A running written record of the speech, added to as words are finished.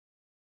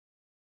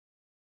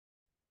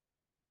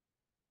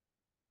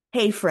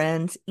Hey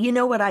friends, you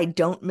know what I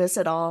don't miss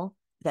at all?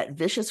 That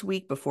vicious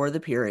week before the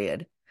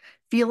period.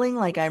 Feeling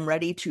like I'm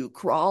ready to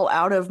crawl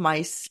out of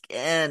my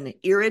skin,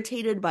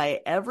 irritated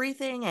by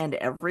everything and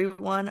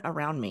everyone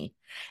around me,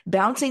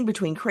 bouncing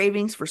between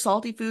cravings for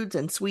salty foods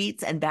and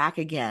sweets and back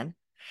again.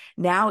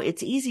 Now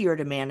it's easier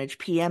to manage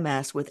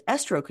PMS with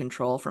estro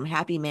control from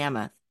Happy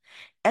Mammoth.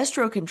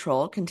 Estro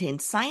Control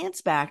contains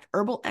science-backed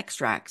herbal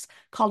extracts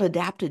called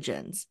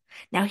adaptogens.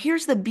 Now,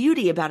 here's the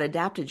beauty about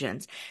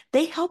adaptogens.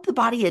 They help the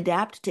body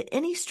adapt to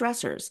any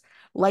stressors,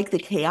 like the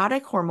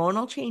chaotic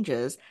hormonal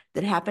changes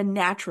that happen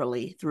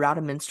naturally throughout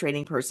a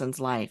menstruating person's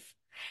life.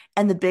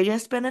 And the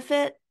biggest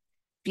benefit?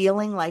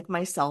 Feeling like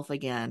myself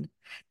again.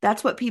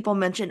 That's what people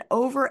mention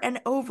over and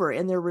over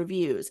in their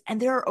reviews.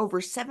 And there are over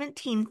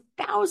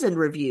 17,000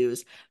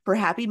 reviews for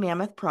Happy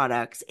Mammoth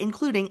products,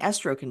 including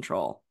Estro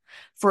Control.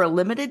 For a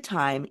limited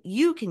time,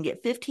 you can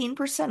get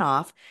 15%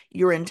 off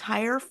your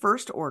entire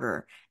first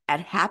order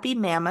at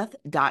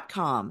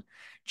happymammoth.com.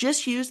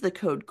 Just use the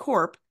code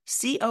CORP,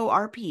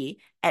 CORP,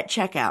 at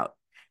checkout.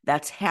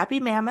 That's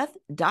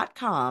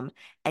happymammoth.com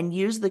and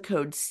use the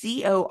code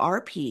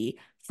CORP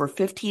for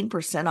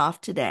 15% off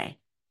today.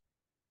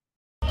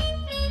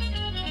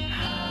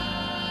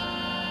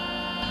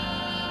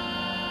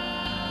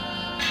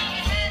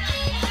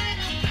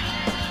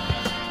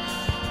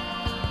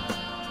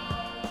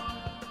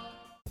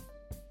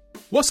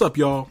 What's up,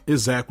 y'all?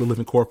 It's Zach with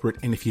Living Corporate.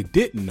 And if you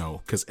didn't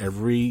know, because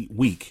every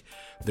week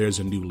there's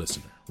a new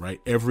listener,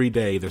 right? Every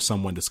day there's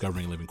someone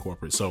discovering Living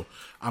Corporate. So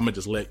I'm going to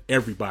just let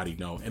everybody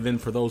know. And then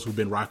for those who've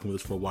been rocking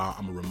with us for a while,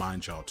 I'm going to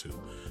remind y'all too.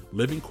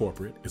 Living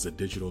Corporate is a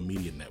digital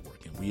media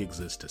network, and we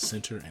exist to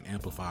center and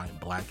amplify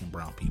Black and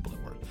brown people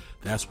at work.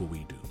 That's what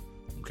we do,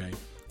 okay?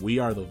 We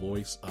are the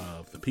voice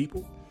of the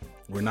people.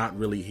 We're not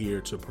really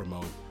here to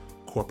promote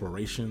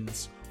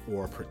corporations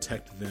or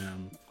protect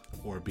them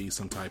or be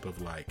some type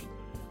of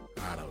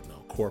I don't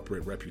know,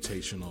 corporate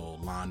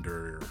reputational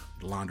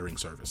laundering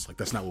service.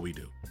 That's not what we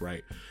do,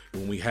 right?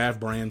 When we have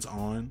brands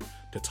on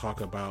to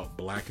talk about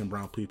Black and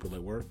brown people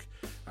at work,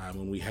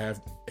 when we have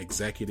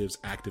executives,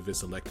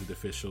 activists, elected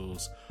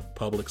officials,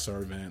 public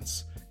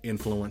servants,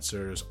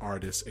 influencers,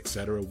 artists,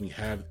 etc., we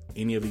have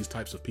any of these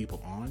types of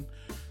people on,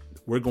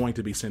 we're going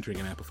to be centering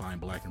and amplifying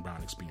Black and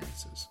brown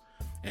experiences.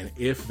 And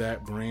if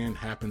that brand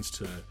happens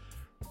to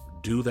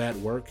do that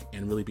work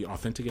and really be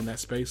authentic in that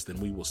space, then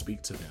we will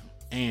speak to them.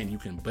 And you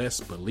can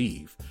best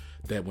believe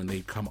that when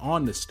they come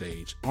on this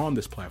stage, on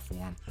this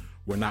platform,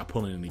 we're not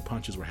pulling any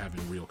punches. We're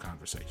having real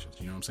conversations.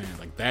 You know what I'm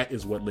saying? That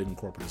is what Living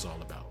Corporate is all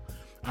about.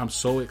 I'm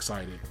so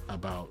excited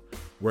about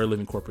where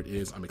Living Corporate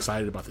is. I'm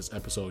excited about this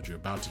episode you're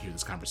about to hear,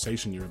 this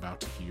conversation you're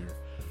about to hear.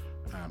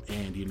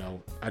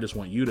 I just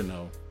want you to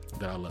know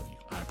that I love you.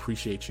 I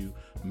appreciate you.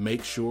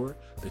 Make sure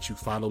that you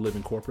follow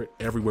Living Corporate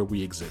everywhere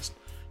we exist.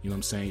 You know what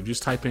I'm saying?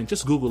 Just type in,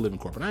 just Google Living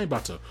Corporate. I ain't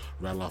about to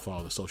rattle off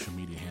all the social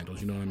media handles.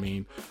 You know what I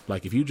mean?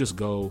 If you just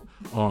go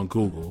on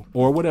Google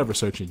or whatever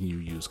search engine you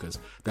use, because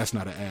that's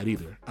not an ad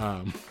either.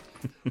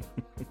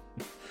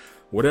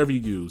 Whatever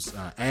you use,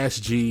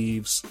 Ask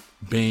Jeeves,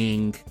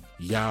 Bing,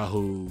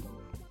 Yahoo,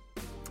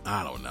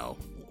 I don't know,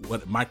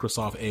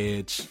 Microsoft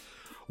Edge,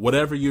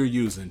 whatever you're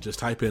using, just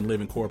type in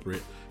Living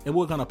Corporate and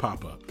we're going to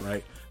pop up,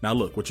 right? Now,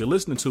 look, what you're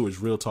listening to is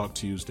Real Talk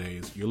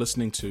Tuesdays. You're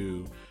listening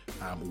to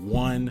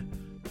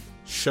one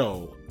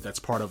show that's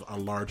part of a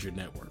larger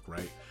network,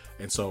 right?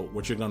 And so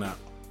what you're gonna,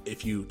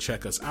 if you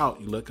check us out,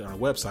 you look at our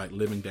website,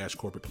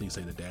 living-corporate, please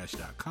say the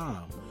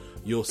dash.com,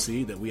 you'll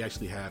see that we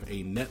actually have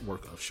a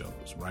network of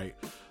shows, right?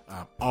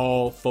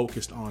 All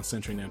focused on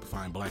centering and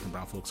amplifying Black and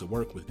brown folks at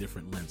work with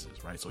different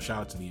lenses, right? So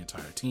shout out to the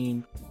entire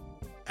team.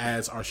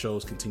 As our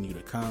shows continue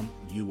to come,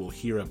 you will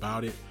hear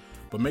about it,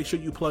 but make sure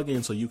you plug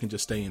in so you can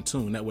just stay in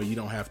tune. That way you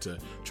don't have to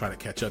try to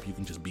catch up. You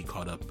can just be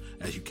caught up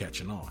as you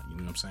catching on. You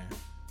know what I'm saying?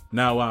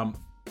 Now,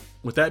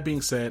 with that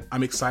being said,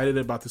 I'm excited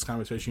about this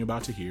conversation you're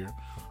about to hear.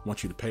 I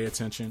want you to pay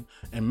attention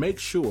and make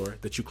sure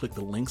that you click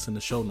the links in the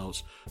show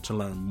notes to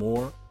learn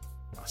more.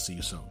 I'll see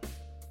you soon.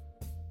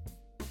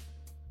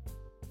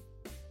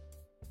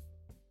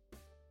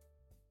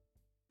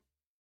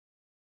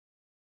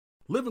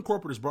 Living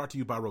Corporate is brought to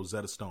you by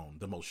Rosetta Stone,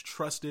 the most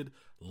trusted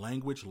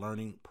language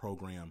learning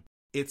program.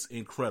 It's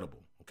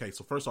incredible. Okay,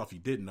 so first off, you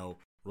didn't know,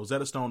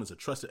 Rosetta Stone is a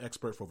trusted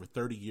expert for over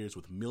 30 years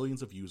with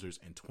millions of users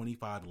and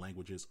 25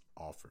 languages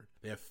offered.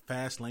 They have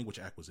fast language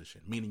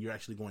acquisition, meaning you're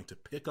actually going to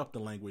pick up the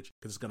language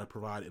because it's going to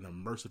provide an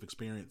immersive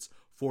experience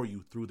for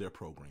you through their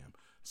program.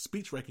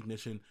 Speech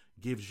recognition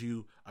gives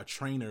you a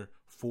trainer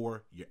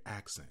for your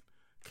accent.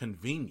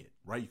 Convenient,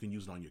 right? You can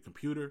use it on your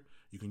computer.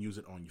 You can use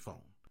it on your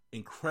phone.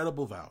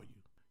 Incredible value.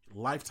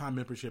 Lifetime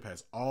membership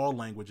has all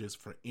languages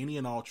for any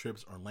and all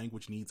trips or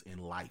language needs in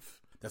life.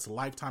 That's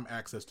lifetime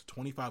access to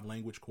 25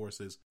 language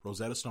courses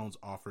Rosetta Stone's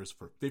offers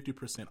for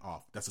 50%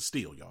 off. That's a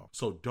steal, y'all.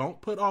 So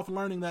don't put off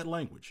learning that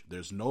language.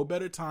 There's no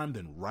better time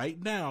than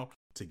right now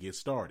to get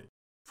started.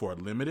 For a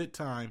limited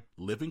time,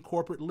 Living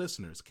Corporate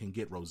listeners can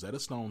get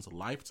Rosetta Stone's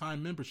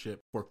lifetime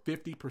membership for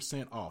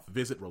 50% off.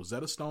 Visit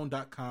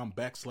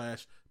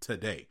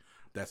rosettastone.com/today.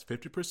 That's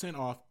 50%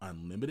 off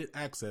unlimited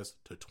access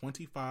to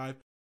 25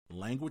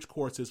 language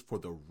courses for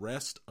the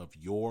rest of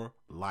your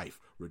life.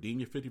 Redeem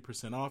your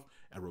 50% off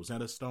at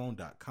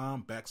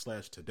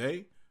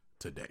rosettastone.com/today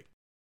today.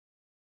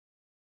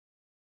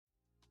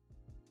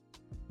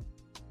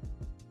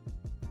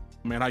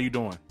 Man, how you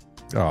doing?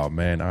 Oh,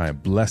 man, I am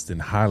blessed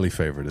and highly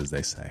favored, as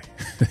they say.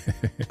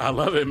 I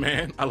love it,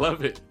 man. I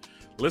love it.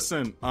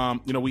 Listen,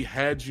 we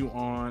had you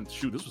on,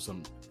 this was a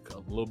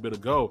little bit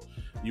ago.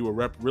 You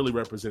were really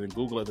representing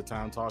Google at the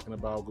time, talking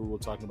about Google,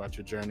 talking about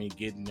your journey,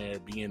 getting there,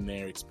 being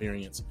there,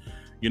 experience.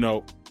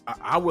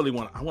 I really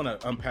want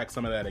to unpack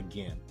some of that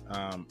again,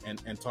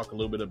 and talk a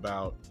little bit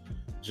about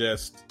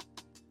just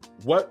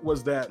what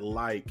was that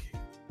like,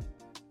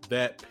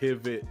 that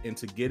pivot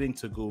into getting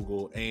to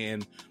Google.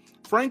 And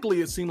frankly,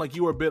 it seemed like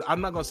you were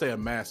I'm not going to say a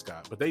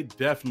mascot, but they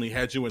definitely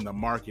had you in the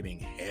marketing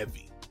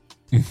heavy.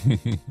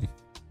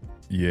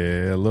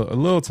 Yeah, a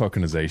little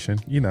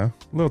tokenization, a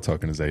little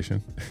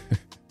tokenization.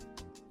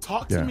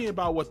 Talk to me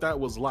about what that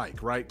was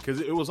like, right? Because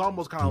it was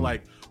almost kind of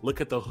like,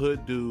 look at the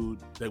hood dude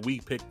that we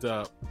picked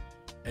up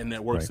and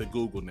that works at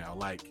Google now.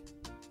 Like,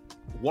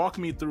 walk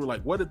me through,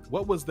 like,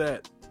 what was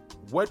that?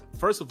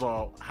 First of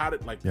all, how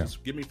did,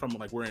 just give me from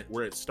like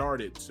where it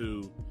started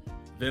to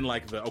then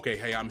like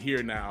hey, I'm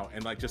here now,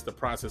 and like just the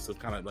process of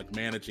kind of like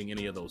managing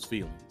any of those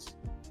feelings.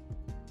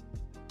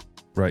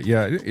 Right.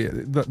 Yeah.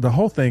 The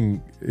whole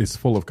thing is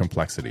full of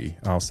complexity.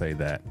 I'll say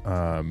that.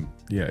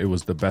 It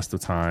was the best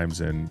of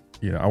times, and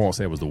I won't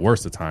say it was the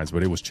worst of times,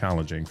 but it was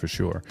challenging for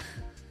sure.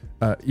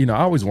 I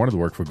always wanted to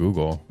work for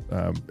Google.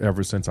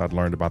 Ever since I'd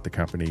learned about the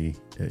company,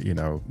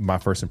 my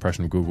first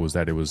impression of Google was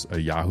that it was a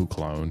Yahoo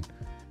clone,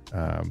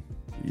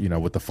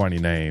 with a funny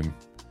name.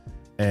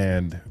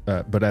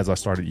 But as I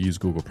started to use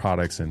Google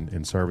products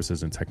and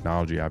services and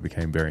technology, I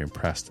became very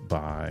impressed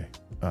by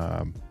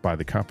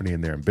the company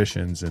and their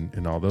ambitions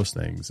and all those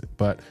things.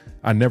 But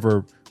I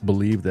never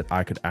believed that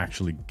I could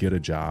actually get a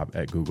job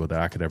at Google, that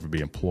I could ever be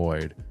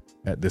employed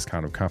at this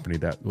kind of company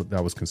that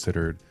was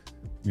considered,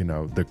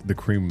 the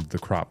cream of the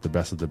crop, the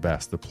best of the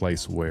best, the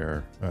place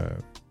where,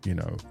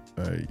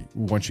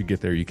 once you get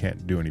there, you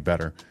can't do any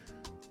better.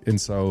 And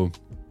so,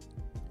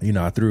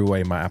 I threw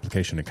away my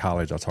application in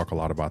college. I'll talk a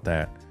lot about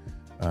that.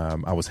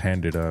 I was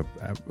handed a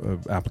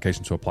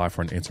application to apply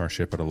for an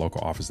internship at a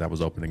local office that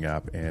was opening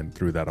up, and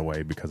threw that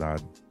away because I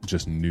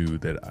just knew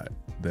that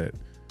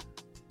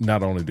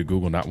not only did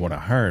Google not want to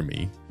hire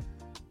me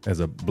as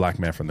a black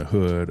man from the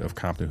hood of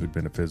Compton who'd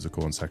been a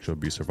physical and sexual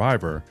abuse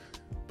survivor,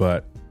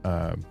 but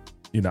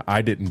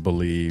I didn't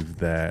believe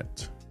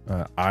that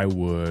I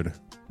would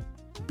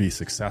be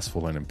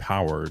successful and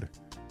empowered,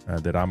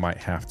 that I might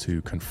have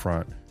to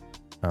confront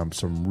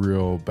some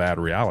real bad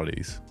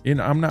realities.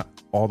 I'm not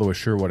all the way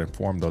sure what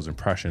informed those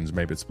impressions.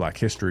 Maybe it's Black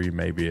history,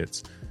 maybe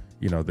it's,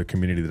 the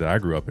community that I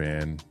grew up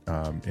in,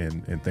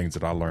 and things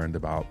that I learned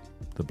about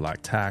the Black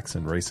tax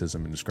and racism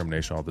and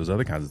discrimination, all those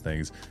other kinds of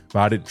things. But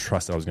I didn't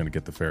trust I was going to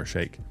get the fair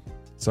shake.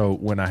 So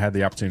when I had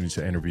the opportunity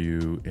to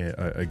interview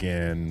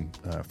again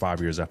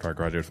 5 years after I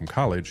graduated from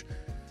college,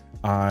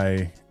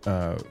 I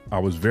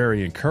was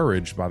very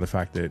encouraged by the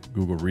fact that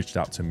Google reached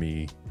out to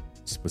me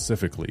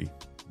specifically,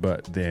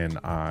 but then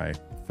I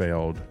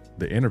failed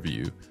the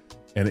interview,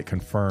 and it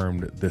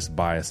confirmed this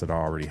bias that I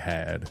already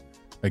had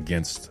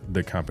against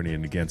the company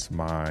and against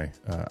my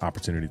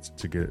opportunity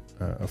to get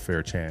a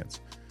fair chance.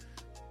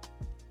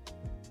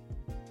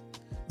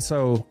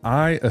 So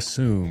I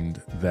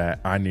assumed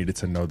that I needed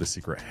to know the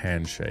secret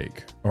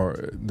handshake,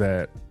 or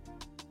that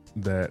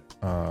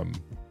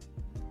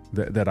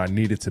I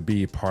needed to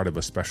be part of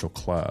a special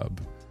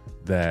club,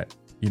 that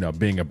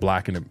being a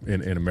black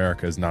in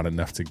America is not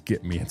enough to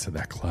get me into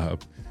that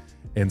club.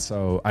 And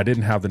so I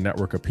didn't have the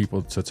network of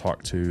people to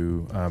talk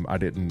to. I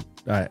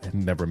had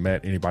never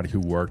met anybody who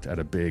worked at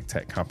a big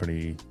tech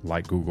company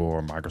like Google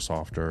or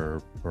Microsoft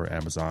or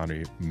Amazon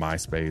or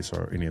MySpace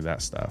or any of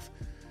that stuff.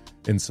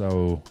 And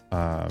so,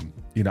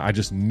 I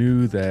just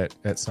knew that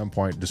at some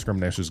point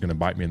discrimination was going to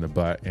bite me in the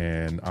butt,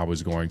 and I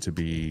was going to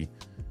be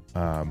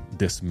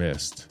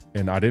dismissed.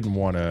 And I didn't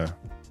want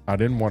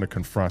to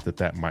confront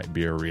that might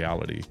be a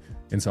reality.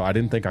 And so I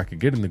didn't think I could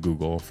get into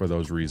Google for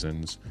those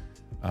reasons.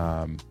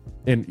 And,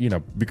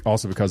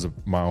 also because of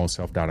my own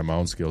self-doubt and my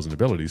own skills and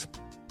abilities.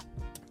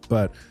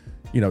 But,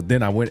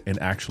 then I went and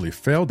actually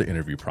failed the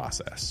interview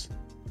process,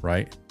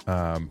 right?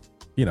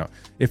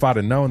 If I'd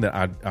have known that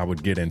I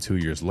would get in 2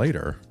 years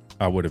later,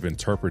 I would have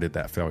interpreted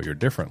that failure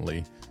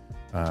differently.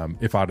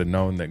 If I'd have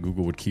known that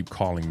Google would keep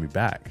calling me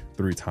back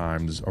 3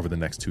 times over the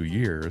next 2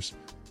 years,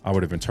 I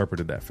would have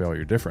interpreted that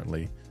failure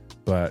differently.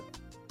 But,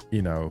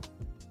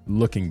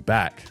 looking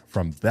back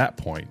from that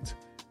point,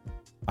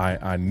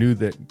 I knew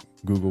that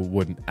Google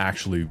wouldn't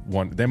actually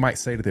they might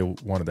say that they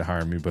wanted to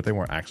hire me, but they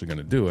weren't actually going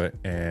to do it.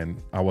 And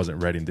I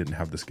wasn't ready and didn't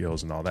have the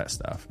skills and all that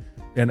stuff.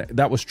 And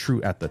that was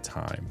true at the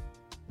time,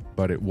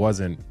 but it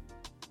wasn't,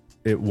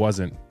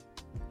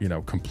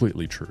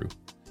 completely true.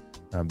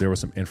 There was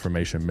some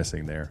information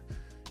missing there.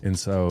 And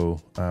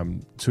so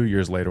 2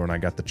 years later, when I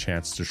got the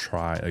chance to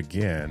try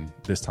again,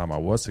 this time I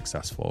was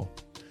successful.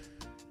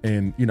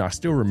 And, I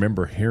still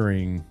remember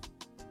hearing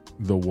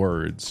the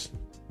words,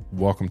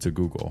 "Welcome to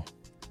Google."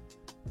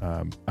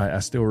 I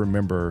still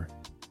remember,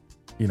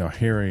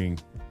 hearing,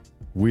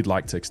 we'd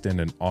like to extend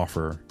an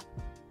offer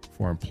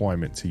for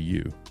employment to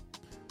you,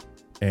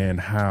 and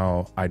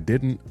how I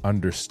didn't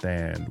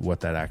understand what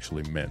that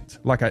actually meant.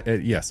 Like,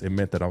 yes, it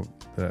meant that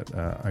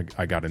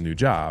I got a new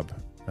job,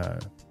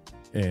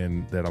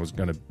 and that I was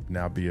going to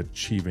now be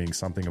achieving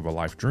something of a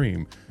life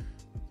dream.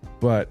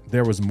 But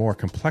there was more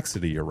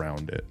complexity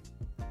around it,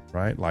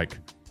 right? Like,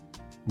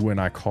 when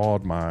I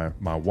called my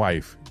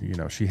wife,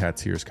 she had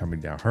tears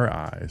coming down her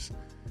eyes.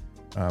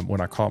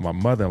 When I called my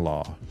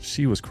mother-in-law,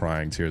 she was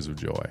crying tears of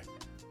joy.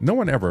 No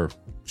one ever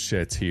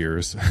shed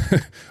tears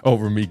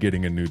over me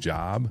getting a new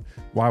job.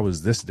 Why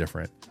was this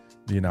different?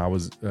 I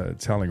was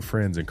telling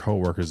friends and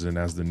coworkers, and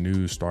as the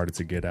news started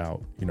to get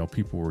out,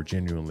 people were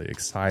genuinely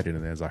excited.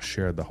 And as I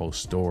shared the whole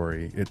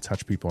story, it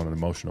touched people in an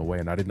emotional way,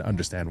 and I didn't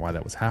understand why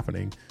that was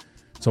happening.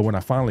 So when I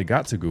finally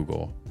got to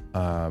Google,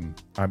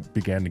 I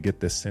began to get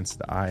this sense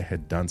that I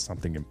had done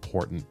something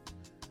important.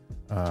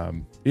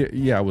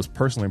 It was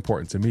personally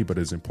important to me, but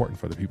it's important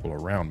for the people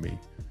around me.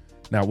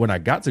 Now, when I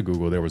got to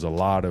Google, there was a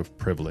lot of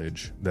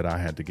privilege that I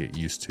had to get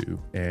used to.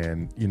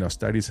 And,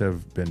 studies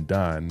have been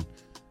done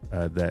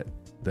that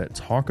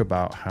talk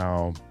about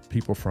how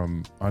people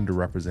from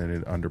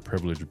underrepresented,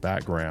 underprivileged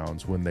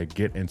backgrounds, when they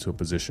get into a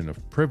position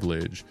of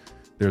privilege,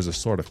 there's a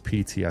sort of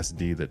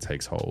PTSD that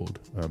takes hold,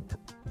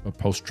 a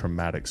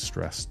post-traumatic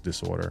stress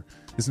disorder.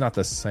 It's not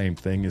the same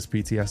thing as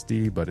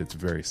PTSD, but it's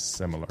very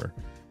similar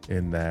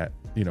in that,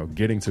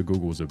 getting to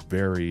Google was a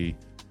very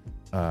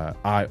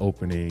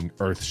eye-opening,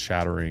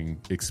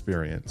 earth-shattering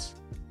experience.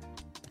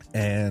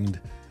 And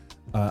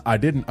I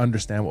didn't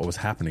understand what was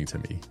happening to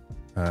me.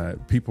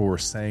 People were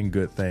saying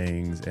good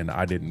things, and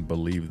I didn't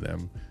believe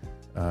them.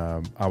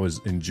 I was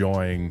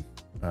enjoying,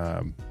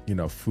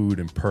 food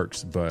and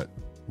perks, but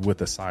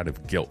with a side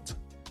of guilt.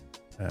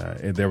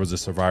 And there was a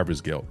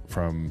survivor's guilt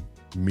from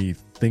me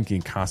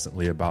thinking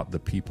constantly about the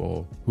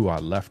people who I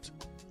left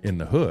in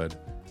the hood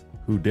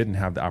who didn't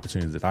have the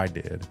opportunities that I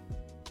did,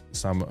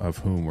 some of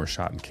whom were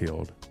shot and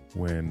killed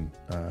when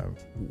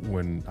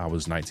I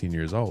was 19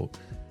 years old.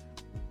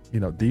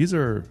 These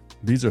are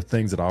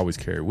things that I always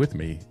carry with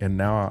me. And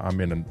now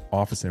I'm in an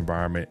office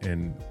environment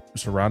and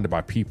surrounded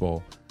by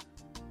people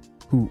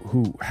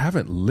who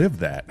haven't lived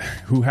that,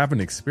 who haven't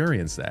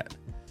experienced that.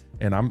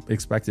 And I'm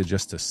expected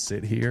just to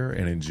sit here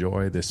and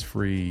enjoy this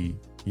free,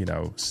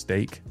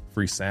 steak,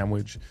 free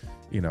sandwich,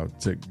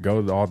 to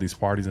go to all these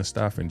parties and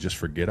stuff and just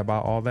forget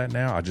about all that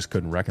now. I just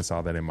couldn't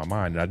reconcile that in my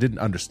mind. And I didn't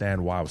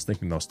understand why I was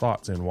thinking those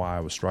thoughts and why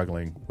I was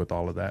struggling with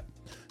all of that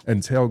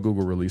until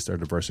Google released their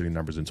diversity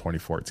numbers in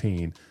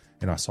 2014.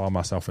 And I saw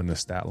myself in the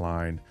stat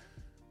line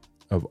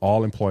of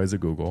all employees at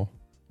Google,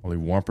 only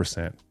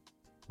 1%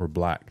 were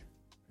Black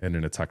and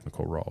in a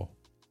technical role.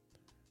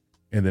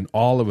 And then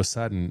all of a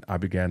sudden, I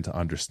began to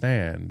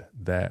understand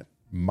that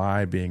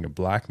my being a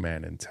Black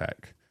man in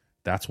tech,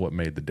 that's what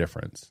made the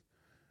difference.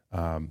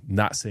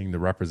 Not seeing the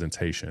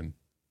representation.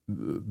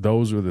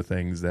 Those were the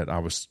things that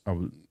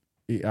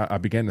I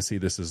began to see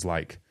this as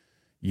like,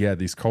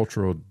 these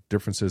cultural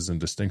differences and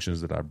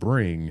distinctions that I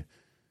bring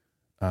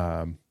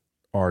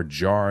are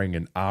jarring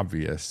and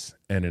obvious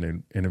in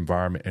an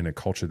environment and a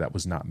culture that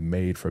was not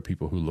made for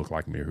people who look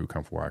like me or who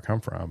come from where I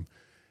come from.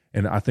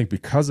 And I think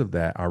because of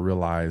that, I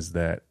realized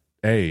that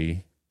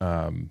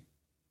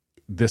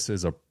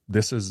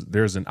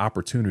there's an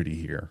opportunity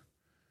here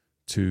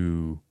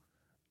to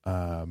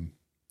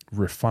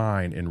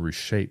refine and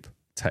reshape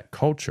tech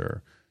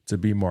culture to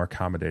be more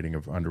accommodating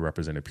of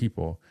underrepresented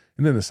people.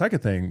 And then the second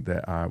thing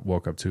that I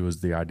woke up to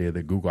is the idea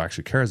that Google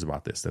actually cares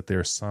about this, that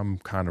there's some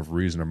kind of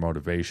reason or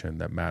motivation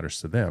that matters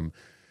to them.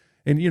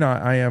 And,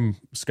 I am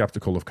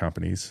skeptical of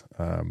companies.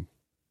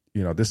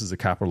 This is a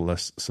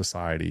capitalist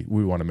society.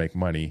 We want to make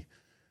money.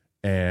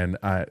 And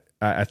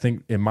I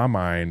think in my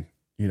mind,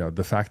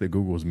 the fact that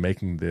Google is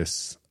making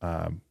this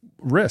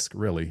risk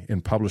really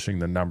in publishing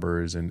the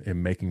numbers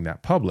and making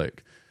that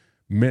public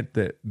meant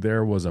that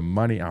there was a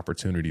money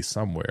opportunity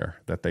somewhere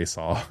that they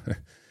saw.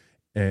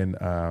 And,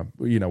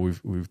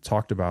 we've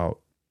talked about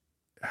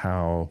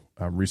how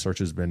research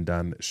has been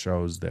done that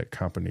shows that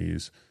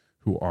companies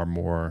who are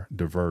more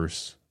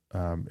diverse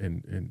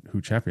and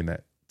who champion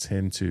that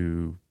tend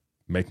to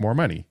make more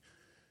money.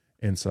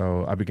 And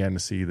so I began to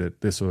see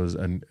that this was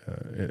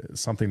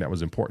something that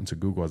was important to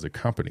Google as a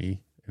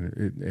company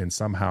and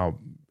somehow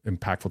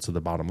impactful to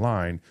the bottom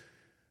line.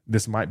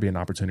 This might be an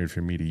opportunity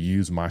for me to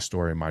use my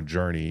story and my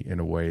journey in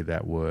a way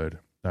that would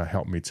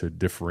help me to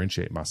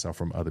differentiate myself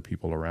from other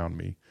people around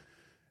me.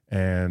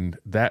 And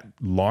that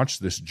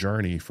launched this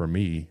journey for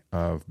me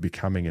of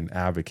becoming an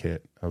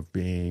advocate, of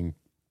being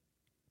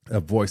a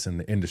voice in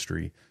the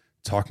industry,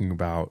 talking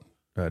about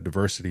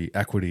diversity,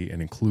 equity,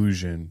 and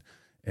inclusion,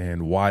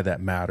 and why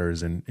that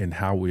matters and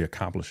how we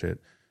accomplish it.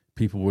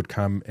 People would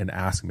come and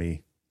ask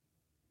me,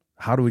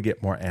 how do we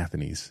get more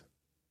Anthonys?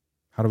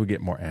 How do we get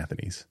more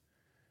Anthonys?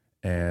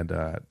 And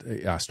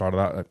I started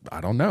out,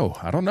 I don't know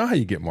how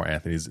you get more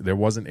Anthonys. There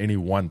wasn't any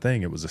one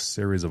thing. It was a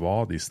series of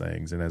all these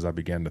things. And as I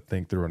began to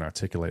think through and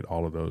articulate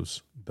all of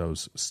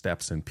those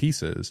steps and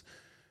pieces,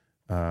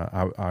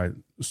 I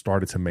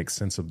started to make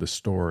sense of the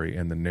story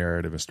and the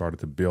narrative and started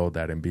to build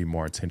that and be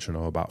more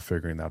intentional about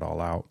figuring that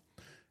all out.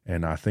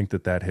 And I think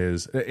that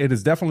it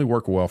has definitely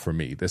worked well for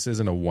me. This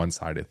isn't a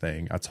one-sided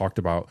thing. I talked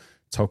about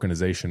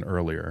tokenization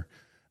earlier.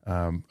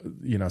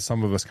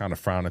 Some of us kind of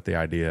frown at the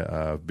idea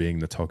of being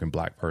the token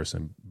Black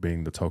person,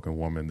 being the token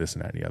woman, this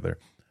and that and the other.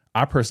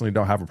 I personally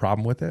don't have a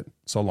problem with it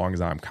so long as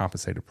I'm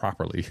compensated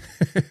properly,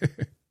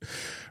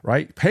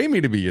 right? Pay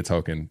me to be a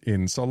token,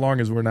 in so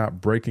long as we're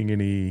not breaking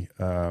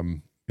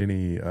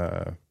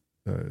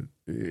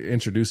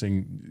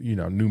introducing,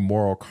 new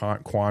moral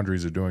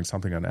quandaries or doing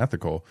something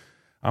unethical.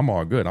 I'm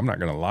all good. I'm not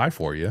going to lie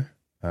for you.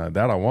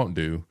 That I won't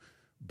do.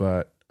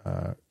 But,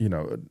 I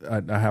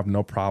have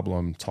no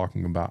problem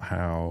talking about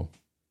how,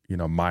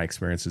 my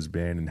experience has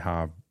been and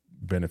how I've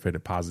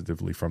benefited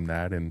positively from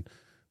that and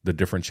the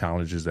different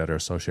challenges that are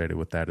associated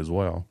with that as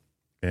well.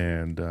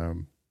 And,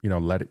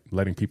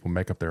 letting people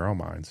make up their own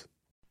minds.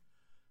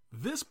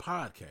 This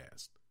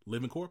podcast,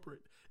 Living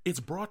Corporate, it's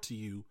brought to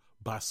you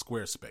by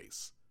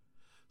Squarespace.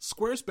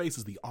 Squarespace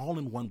is the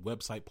all-in-one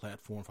website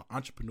platform for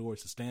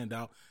entrepreneurs to stand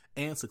out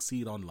and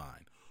succeed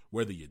online.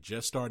 Whether you're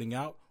just starting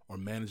out or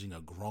managing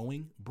a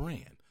growing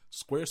brand,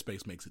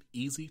 Squarespace makes it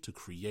easy to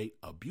create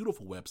a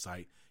beautiful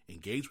website,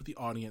 engage with the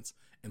audience,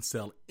 and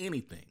sell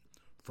anything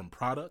from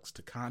products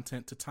to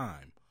content to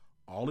time,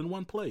 all in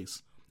one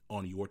place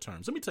on your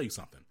terms. Let me tell you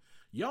something.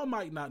 Y'all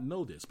might not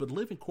know this, but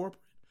Living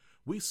Corporate,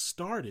 we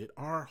started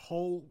our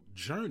whole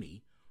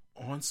journey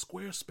on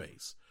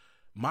Squarespace.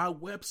 My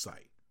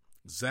website,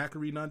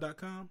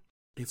 ZacharyNunn.com,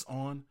 it's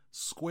on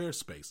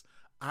Squarespace.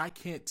 I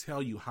can't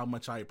tell you how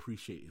much I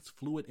appreciate its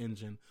fluid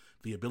engine,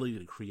 the ability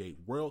to create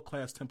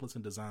world-class templates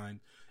and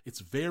design. It's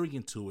very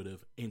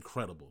intuitive,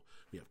 incredible.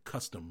 We have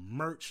custom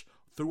merch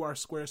through our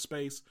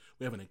Squarespace.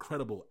 We have an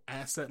incredible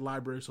asset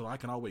library so I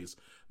can always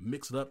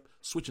mix it up,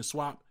 switch and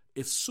swap.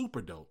 It's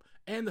super dope.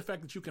 And the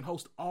fact that you can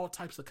host all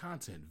types of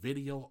content,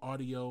 video,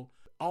 audio,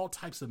 all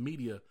types of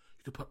media,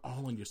 you can put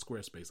all on your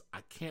Squarespace. I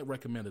can't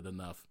recommend it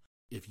enough.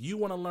 If you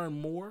want to learn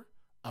more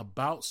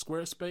about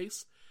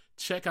Squarespace,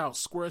 check out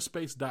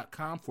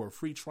squarespace.com for a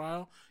free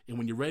trial. And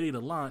when you're ready to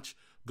launch,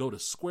 go to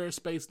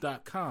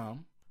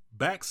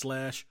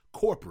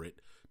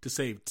squarespace.com/corporate to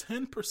save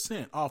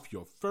 10% off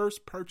your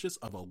first purchase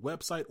of a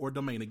website or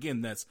domain.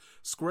 Again, that's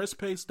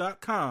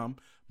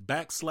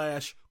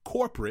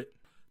squarespace.com/corporate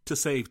to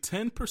save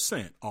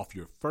 10% off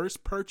your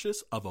first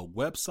purchase of a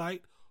website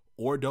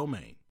or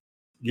domain.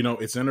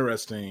 It's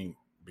interesting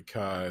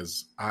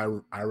because I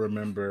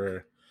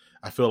remember,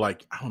 I feel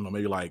like, I don't know,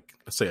 maybe like,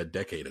 let's say a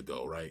decade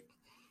ago, right?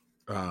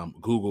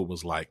 Google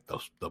was like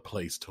the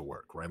place to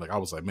work, right? Like I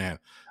was like, man,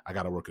 I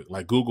got to work at,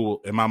 like,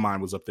 Google in my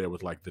mind was up there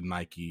with like the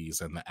Nikes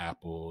and the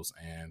Apples,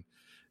 and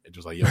it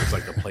was like, it's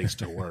like the place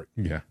to work.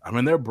 Yeah. I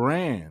mean, their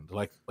brand,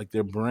 like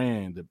their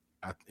brand,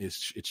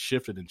 it's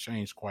shifted and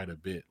changed quite a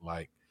bit.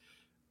 Like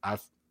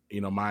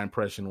my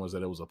impression was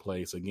that it was a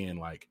place, again,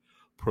 like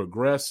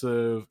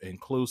progressive,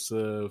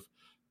 inclusive,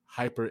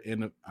 hyper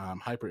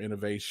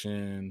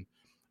innovation.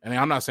 And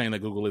I'm not saying that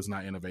Google is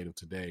not innovative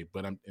today,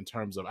 but in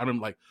terms of,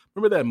 remember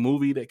that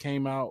movie that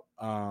came out?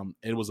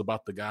 It was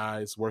about the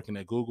guys working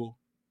at Google.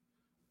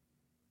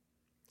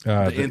 The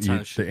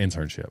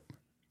internship.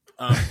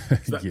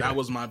 That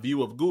was my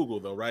view of Google,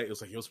 though, right?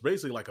 It was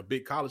basically like a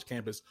big college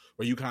campus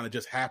where you kind of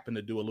just happen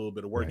to do a little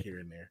bit of work here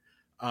and there.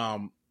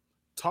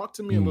 Talk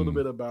to me a little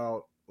bit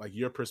about like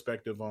your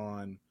perspective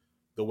on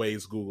the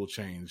ways Google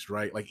changed,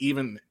 right? Like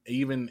even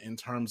in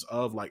terms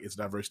of like its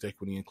diversity,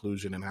 equity,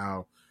 inclusion, and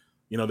how,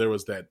 there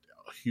was that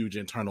huge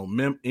internal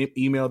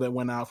email that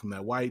went out from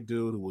that white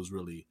dude who was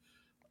really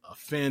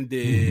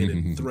offended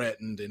and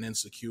threatened and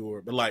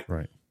insecure. But like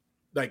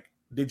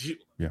did you,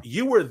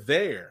 you were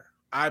there,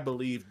 I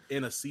believe,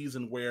 in a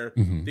season where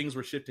things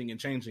were shifting and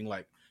changing.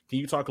 Like, can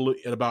you talk a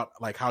little about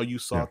like how you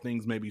saw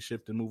things maybe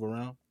shift and move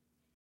around?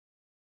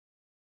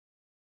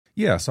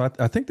 Yeah, so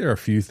I think there are a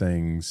few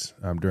things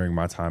during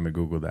my time at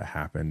Google that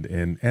happened,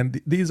 and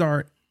these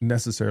aren't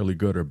necessarily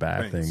good or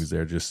bad things.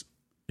 They're just,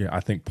 I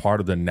think,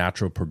 part of the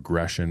natural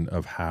progression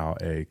of how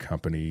a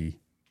company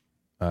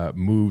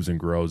moves and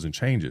grows and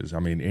changes. I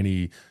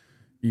mean,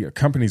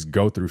 companies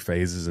go through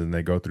phases and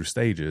they go through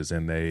stages,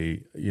 and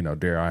they,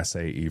 dare I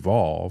say,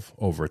 evolve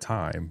over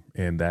time,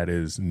 and that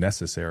is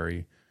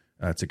necessary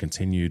to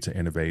continue to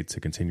innovate,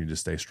 to continue to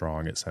stay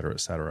strong, et cetera, et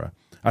cetera.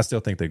 I still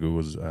think that Google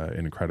is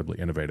an incredibly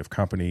innovative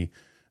company.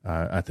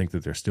 I think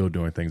that they're still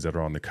doing things that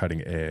are on the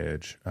cutting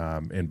edge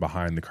and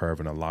behind the curve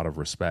in a lot of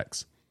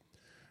respects.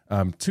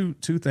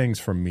 Two things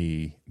for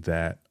me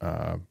that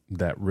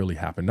really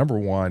happened. Number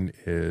one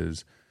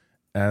is,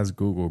 as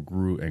Google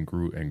grew and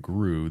grew and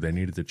grew, they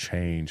needed to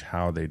change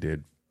how they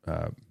did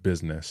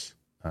business,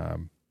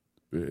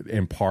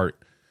 in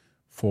part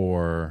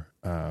for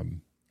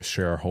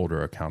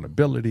shareholder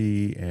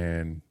accountability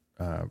and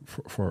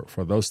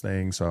for those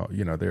things. So,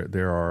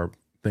 there are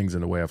things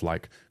in the way of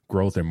like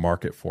growth and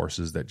market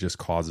forces that just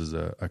causes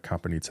a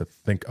company to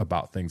think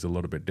about things a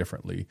little bit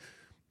differently.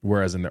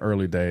 Whereas in the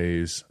early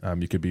days,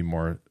 you could be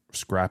more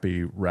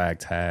scrappy,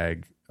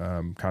 ragtag,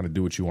 kind of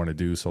do what you want to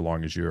do, so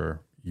long as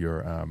you're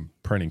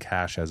printing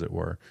cash, as it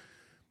were.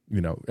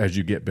 As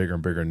you get bigger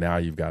and bigger, now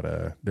you've got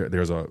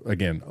there's a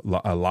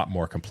lot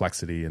more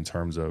complexity in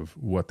terms of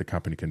what the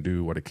company can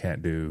do, what it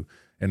can't do.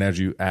 And as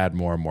you add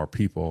more and more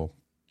people,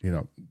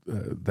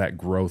 that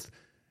growth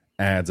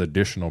adds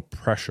additional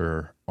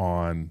pressure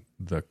on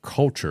the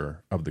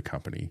culture of the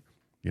company.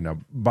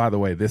 By the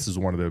way, this is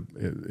one of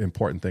the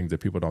important things that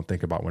people don't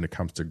think about when it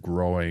comes to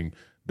growing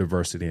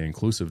diversity and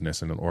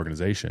inclusiveness in an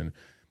organization,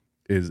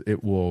 is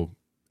it will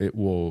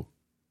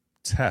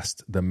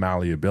test the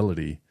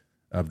malleability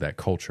of that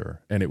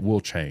culture, and it will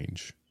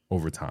change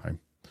over time.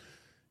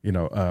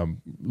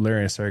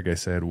 Larry and Sergey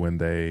said when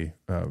they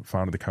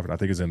founded the company, I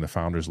think it's in the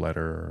founder's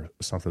letter or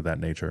something of that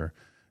nature,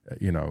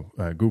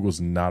 Google's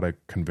not a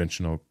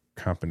conventional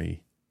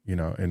company,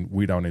 and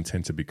we don't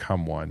intend to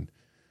become one.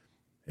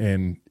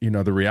 And,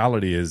 the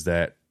reality is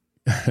that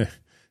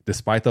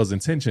despite those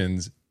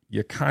intentions,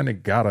 you kind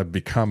of got to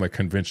become a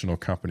conventional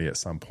company at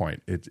some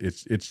point.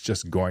 It's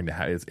just going to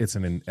happen. It's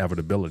an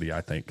inevitability,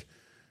 I think,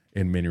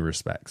 in many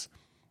respects.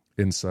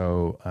 And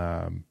so,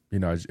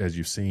 as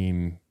you've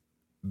seen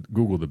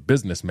Google, the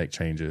business, make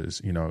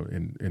changes,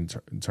 in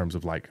terms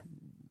of like,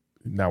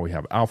 now we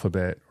have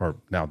Alphabet, or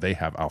now they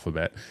have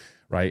Alphabet,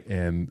 right?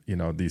 And,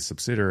 these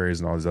subsidiaries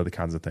and all these other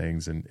kinds of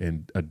things,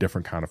 and a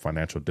different kind of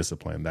financial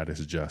discipline that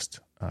is just,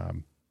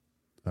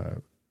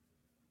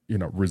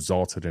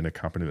 resulted in a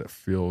company that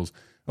feels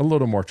a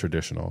little more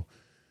traditional.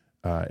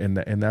 And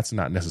that's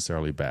not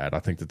necessarily bad. I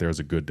think that there's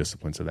a good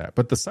discipline to that.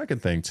 But the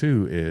second thing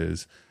too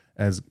is,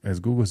 as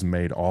Google has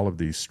made all of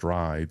these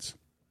strides,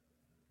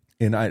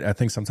 and I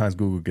think sometimes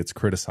Google gets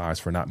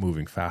criticized for not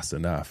moving fast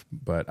enough,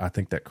 but I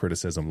think that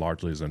criticism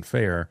largely is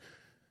unfair,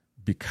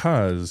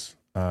 because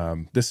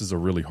this is a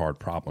really hard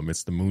problem.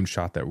 It's the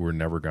moonshot that we're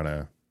never going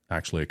to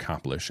actually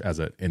accomplish as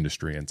an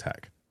industry in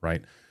tech,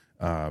 right?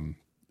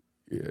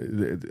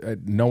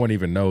 No one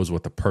even knows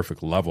what the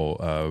perfect level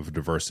of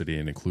diversity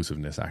and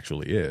inclusiveness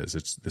actually is.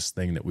 It's this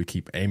thing that we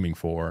keep aiming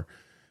for,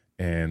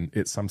 and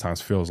it sometimes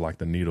feels like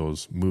the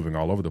needle's moving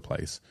all over the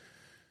place.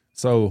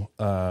 So,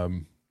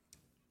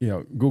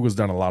 Google's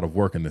done a lot of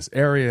work in this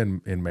area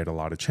and made a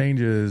lot of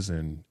changes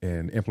and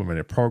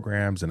implemented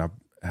programs. And I've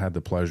had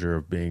the pleasure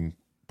of being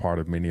part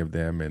of many of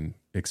them and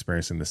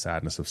experiencing the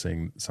sadness of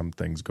seeing some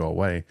things go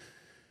away.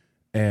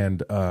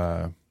 And,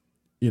 and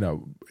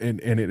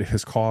it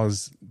has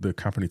caused the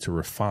company to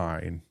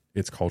refine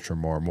its culture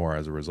more and more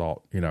as a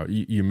result.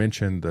 You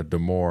mentioned the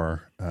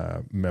Damore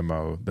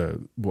memo,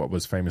 what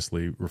was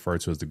famously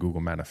referred to as the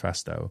Google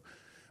Manifesto.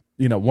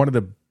 One of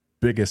the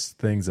biggest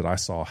things that I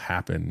saw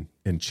happen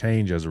and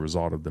change as a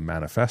result of the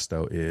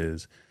manifesto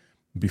is,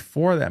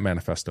 before that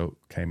manifesto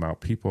came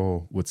out,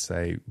 people would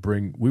say,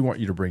 we want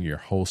you to bring your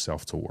whole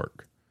self to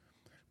work.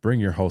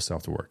 Bring your whole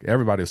self to work.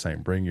 Everybody was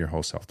saying, bring your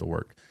whole self to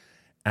work.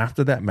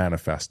 After that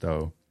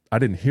manifesto, I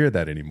didn't hear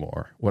that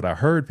anymore. What I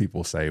heard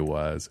people say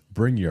was,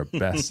 bring your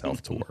best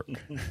self to work.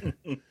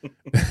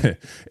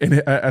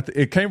 And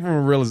it came from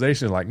a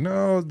realization like,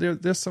 no,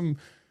 there's some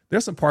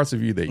parts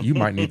of you that you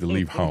might need to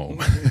leave home.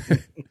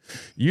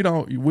 We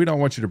don't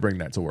want you to bring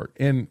that to work.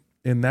 And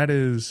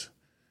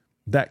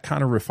that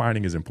kind of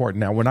refining is important.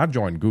 Now, when I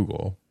joined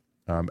Google,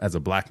 as a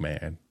Black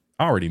man,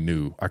 I already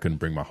knew I couldn't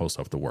bring my whole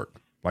self to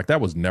work. Like, that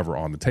was never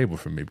on the table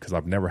for me, because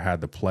I've never had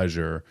the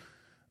pleasure,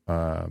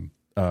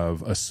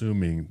 of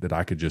assuming that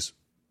I could just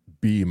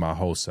be my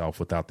whole self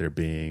without there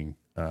being,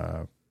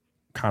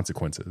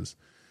 consequences.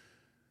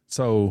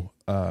 So,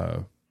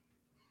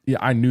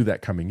 I knew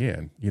that coming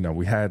in.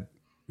 We had,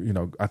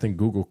 I think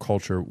Google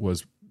culture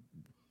was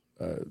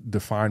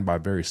defined by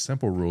very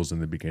simple rules in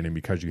the beginning,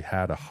 because you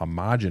had a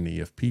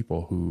homogeny of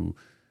people who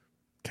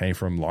came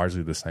from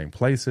largely the same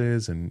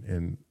places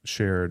and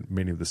shared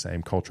many of the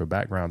same cultural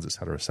backgrounds, et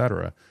cetera, et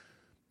cetera.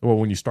 Well,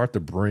 when you start to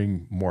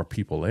bring more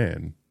people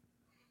in,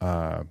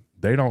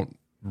 they don't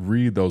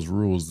read those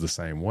rules the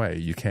same way.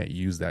 You can't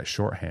use that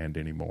shorthand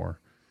anymore.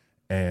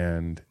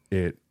 And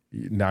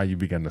now you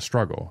begin to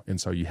struggle.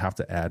 And so you have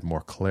to add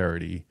more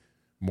clarity,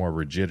 more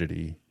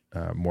rigidity,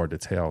 more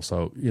detail.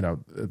 So,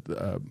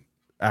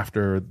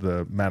 after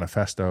the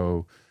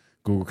manifesto,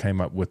 Google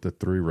came up with the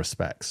 3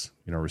 respects,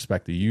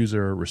 respect the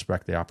user,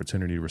 respect the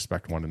opportunity,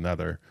 respect one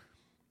another.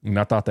 And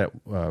I thought that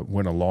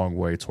went a long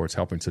way towards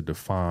helping to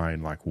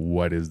define, like,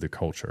 what is the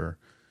culture.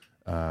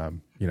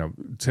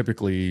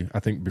 Typically, I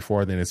think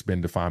before then it's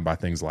been defined by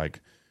things like,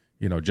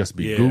 just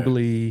be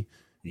googly,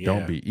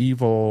 don't be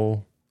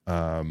evil.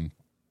 What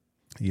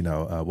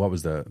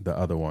was the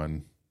other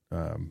one?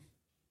 I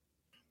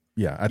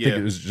think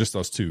it was just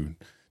those 2.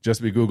 Just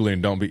be googly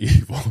and don't be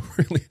evil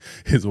really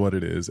is what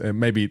it is. And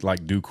maybe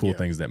like do cool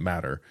things that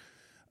matter.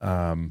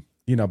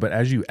 But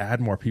as you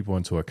add more people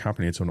into a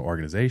company, into an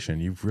organization,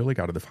 you've really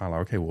got to define,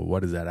 like, okay, well,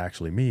 what does that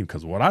actually mean?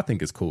 Because what I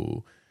think is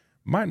cool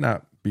might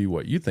not be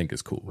what you think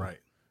is cool. Right.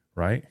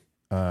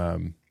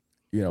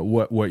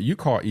 What you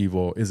call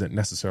evil isn't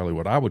necessarily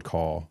what I would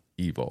call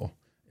evil,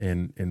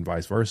 and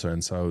vice versa.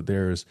 And so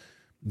there's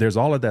there's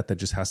all of that that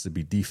just has to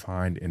be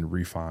defined and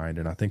refined.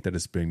 And I think that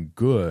it's been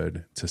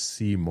good to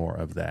see more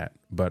of that,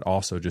 but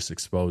also just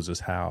exposes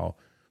how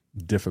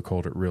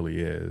difficult it really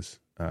is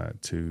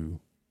to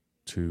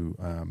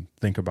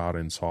think about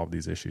and solve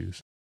these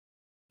issues.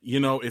 You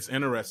know, it's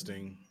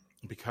interesting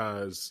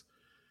because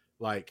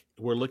like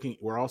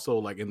we're also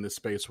like in this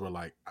space where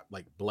like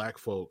Black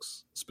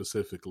folks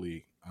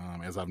specifically,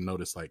 as I've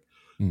noticed, like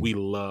we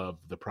love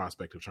the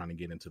prospect of trying to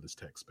get into this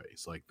tech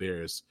space. Like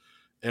there's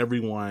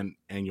everyone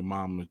and your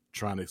mom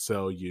trying to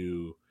sell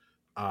you,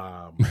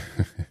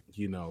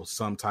 you know,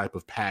 some type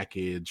of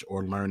package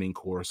or learning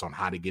course on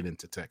how to get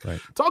into tech.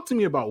 Right. Talk to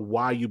me about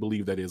why you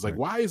believe that is. Like, Right.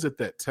 why is it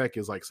that tech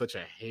is like such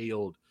a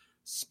hailed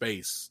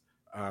space?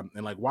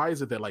 And like, why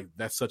is it that like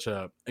that's such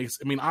a? I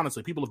mean,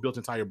 honestly, people have built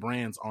entire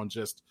brands on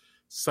just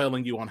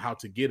selling you on how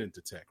to get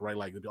into tech, right?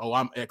 Like, oh,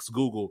 I'm ex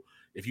Google.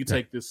 If you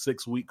take this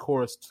 6-week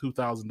course,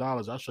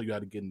 $2,000, I'll show you how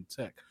to get into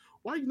tech.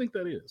 Why do you think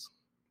that is?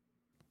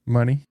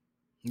 Money.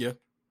 Yeah.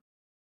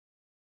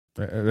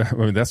 I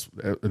mean, that's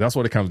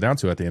what it comes down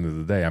to at the end of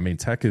the day. I mean,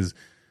 tech has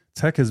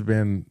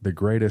been the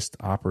greatest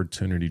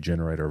opportunity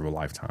generator of a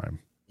lifetime,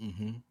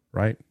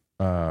 right?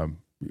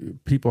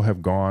 People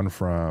have gone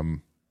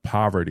from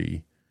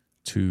poverty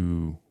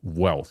to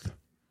wealth,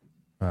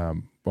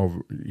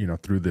 over, you know,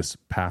 through this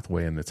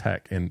pathway in the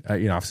tech. And,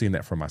 you know, I've seen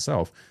that for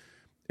myself,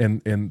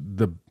 and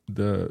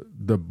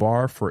the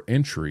bar for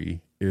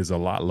entry is a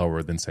lot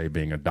lower than, say,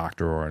 being a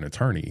doctor or an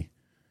attorney.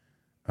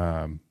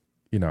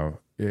 You know,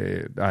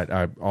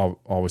 I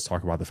always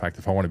talk about the fact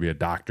that if I want to be a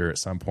doctor at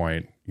some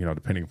point, you know,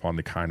 depending upon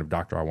the kind of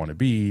doctor I want to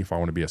be, if I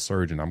want to be a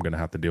surgeon, I'm going to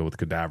have to deal with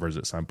cadavers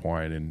at some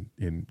point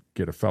and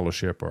get a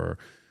fellowship or,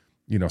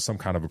 you know, some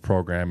kind of a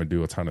program and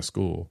do a ton of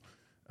school.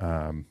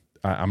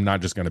 I'm not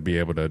just going to be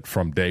able to,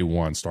 from day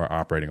one, start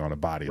operating on a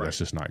body. Right. That's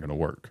just not going to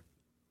work.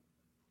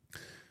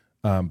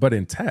 But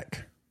in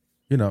tech,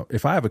 you know,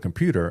 if I have a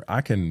computer,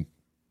 I can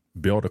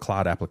build a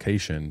cloud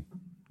application,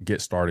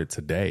 get started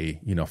today,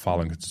 you know,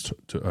 following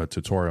a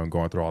tutorial and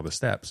going through all the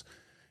steps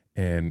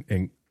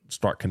and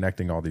start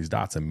connecting all these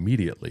dots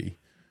immediately.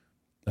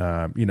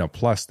 You know,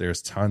 plus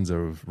there's tons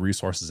of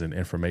resources and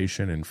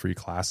information and free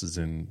classes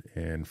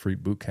and free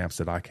boot camps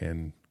that I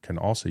can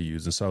also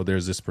use. And so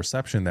there's this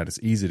perception that it's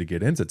easy to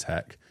get into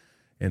tech,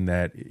 and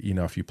that, you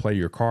know, if you play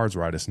your cards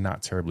right, it's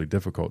not terribly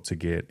difficult to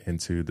get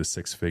into the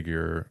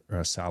 6-figure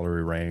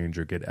salary range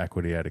or get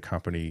equity at a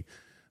company.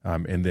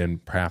 And then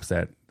perhaps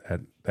that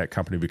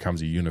company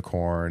becomes a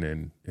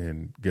unicorn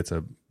and gets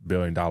a $1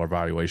 billion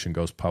valuation,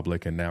 goes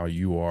public, and now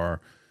you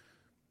are,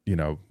 you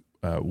know,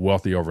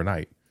 wealthy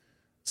overnight.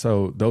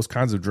 So those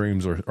kinds of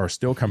dreams are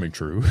still coming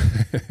true,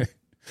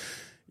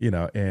 you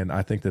know, and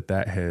I think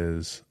that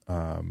has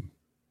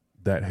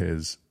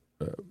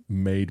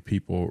made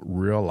people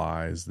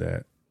realize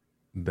that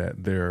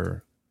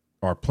there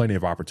are plenty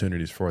of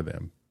opportunities for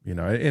them, you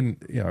know, and,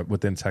 you know,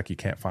 within tech, you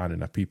can't find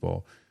enough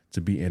people to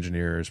be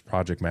engineers,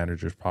 project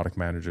managers, product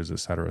managers, et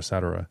cetera, et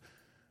cetera.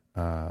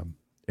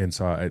 And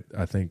so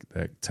I think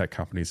that tech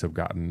companies have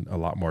gotten a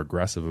lot more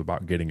aggressive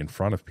about getting in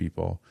front of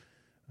people,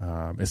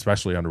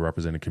 especially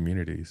underrepresented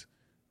communities,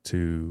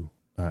 to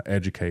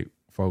educate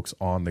folks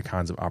on the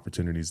kinds of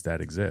opportunities that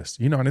exist.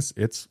 You know, and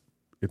it's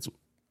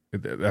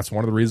that's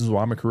one of the reasons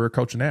why I'm a career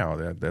coach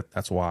now.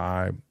 That's why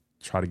I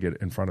try to get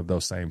in front of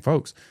those same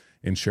folks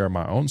and share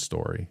my own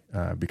story,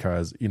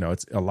 because, you know,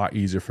 it's a lot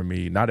easier for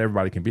me. Not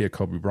everybody can be a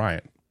Kobe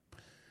Bryant.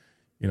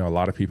 You know, a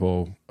lot of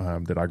people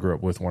that I grew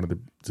up with wanted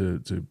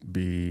to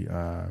be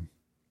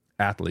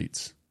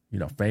athletes, you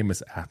know,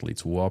 famous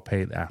athletes,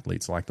 well-paid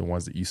athletes like the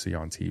ones that you see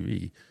on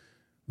TV.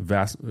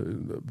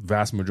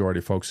 Vast majority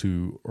of folks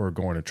who are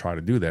going to try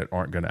to do that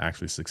aren't going to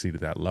actually succeed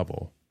at that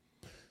level.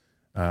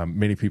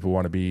 Many people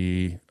want to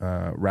be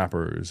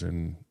rappers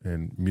and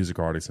music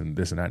artists and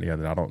this and that and the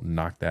other. I don't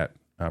knock that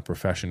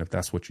profession if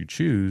that's what you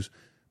choose,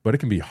 but it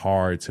can be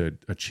hard to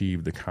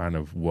achieve the kind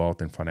of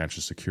wealth and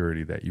financial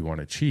security that you want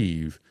to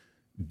achieve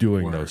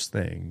doing those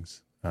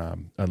things,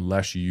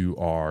 unless you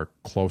are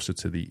closer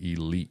to the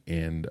elite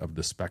end of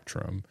the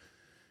spectrum.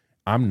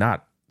 I'm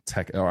not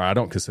tech, or I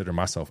don't consider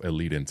myself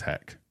elite in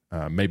tech.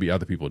 Maybe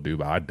other people do,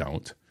 but I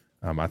don't.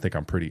 I think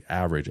I'm pretty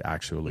average,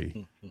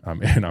 actually,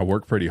 and I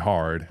work pretty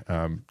hard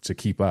to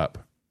keep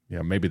up. You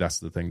know, maybe that's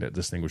the thing that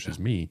distinguishes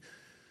me.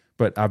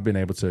 But I've been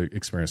able to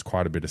experience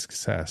quite a bit of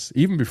success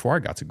even before I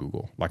got to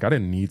Google. Like, I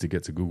didn't need to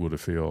get to Google to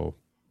feel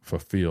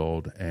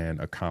fulfilled and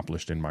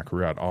accomplished in my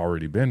career. I'd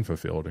already been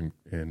fulfilled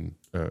and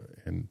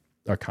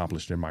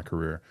accomplished in my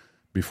career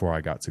before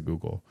I got to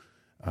Google.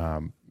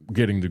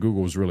 Getting to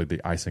Google was really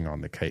the icing on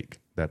the cake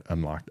that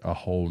unlocked a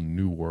whole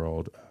new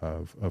world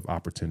of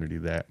opportunity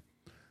that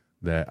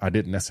I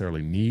didn't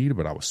necessarily need,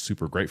 but I was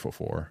super grateful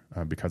for,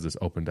 because it's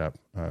opened up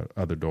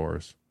other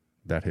doors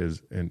that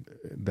has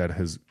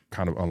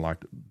kind of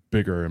unlocked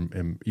bigger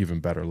and even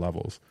better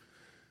levels.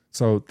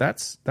 So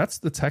that's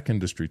the tech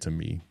industry to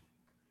me.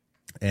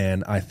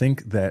 And I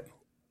think that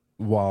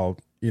while,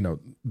 you know,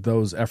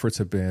 those efforts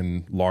have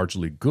been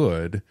largely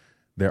good,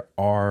 there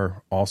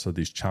are also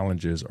these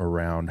challenges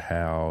around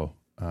how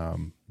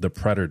the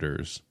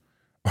predators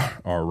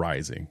are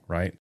rising,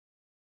 right?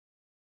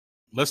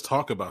 Let's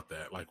talk about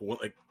that.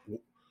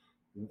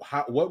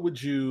 What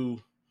would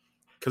you,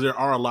 because there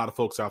are a lot of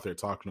folks out there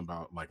talking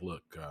about like,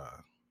 look,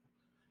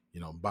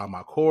 buy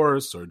my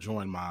course or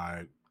join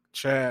my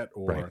chat,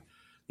 or, Right.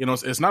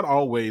 It's not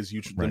always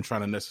them Right.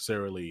 trying to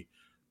necessarily,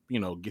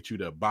 get you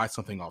to buy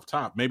something off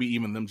top. Maybe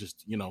even them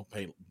just,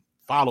 hey,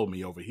 follow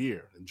me over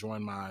here and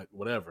join my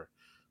whatever,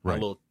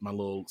 Right. my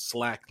little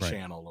Slack Right.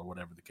 channel or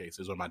whatever the case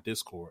is, or my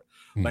Discord.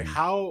 Like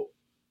Mhm.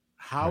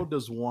 how Right.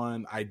 does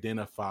one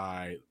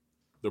identify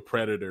the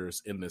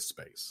predators in this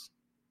space?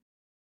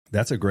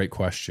 That's a great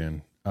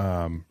question.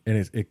 And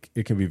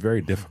it can be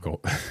very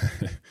difficult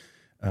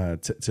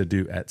to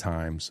do at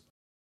times.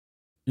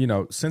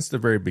 Since the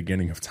very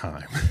beginning of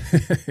time,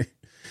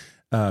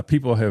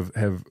 people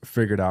have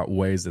figured out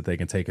ways that they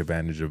can take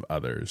advantage of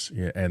others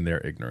and their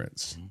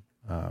ignorance.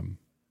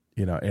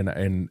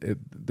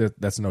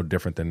 That's no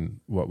different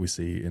than what we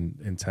see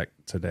in tech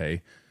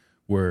today,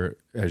 where,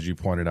 as you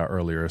pointed out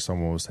earlier,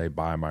 someone will say,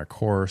 buy my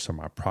course or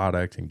my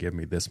product and give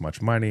me this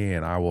much money,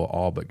 and I will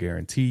all but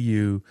guarantee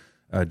you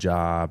a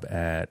job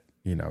at,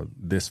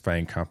 this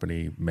FANG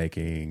company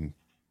making,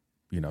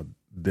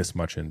 this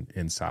much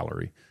in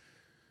salary.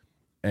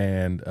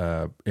 And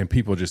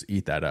people just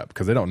eat that up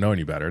because they don't know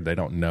any better. They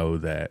don't know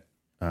that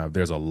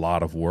there's a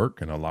lot of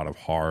work and a lot of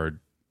hard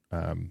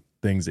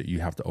things that you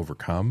have to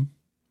overcome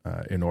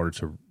in order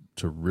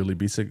to really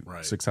be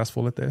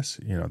successful at this.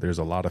 There's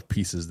a lot of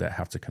pieces that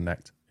have to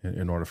connect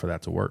in order for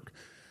that to work.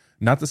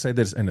 Not to say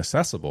that it's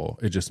inaccessible.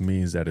 It just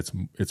means that it's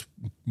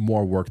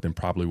more work than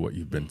probably what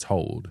you've been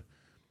told.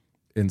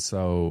 And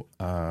so,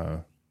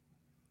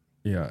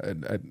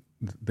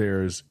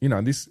 there's,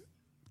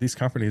 these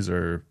companies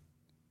are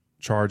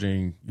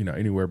charging,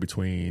 anywhere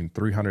between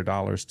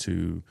 $300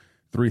 to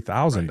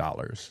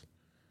 $3,000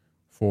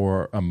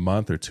 for a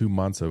month or 2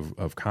 months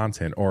of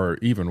content, or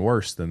even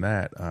worse than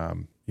that.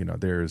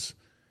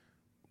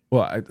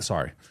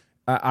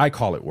 I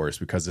call it worse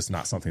because it's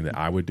not something that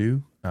I would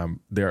do.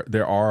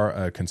 There are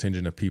a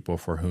contingent of people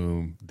for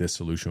whom this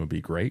solution would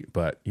be great,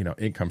 but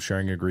income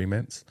sharing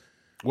agreements.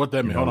 What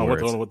that mean? Hold on,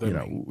 what that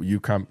mean? You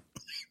come.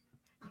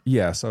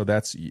 Yeah, so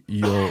that's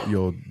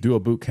you'll do a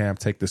boot camp,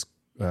 take this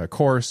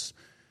course,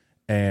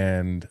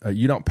 and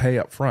you don't pay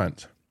up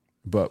front.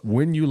 But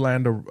when you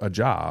land a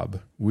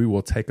job, we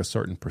will take a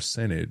certain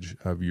percentage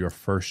of your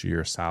first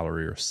year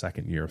salary or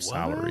second year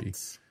salary,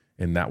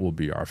 and that will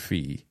be our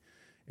fee.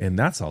 And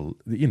that's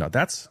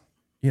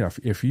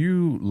if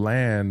you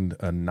land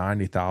a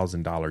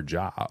 $90,000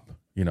 job,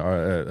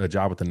 a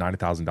job with a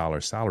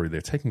 $90,000 salary,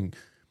 they're taking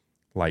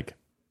like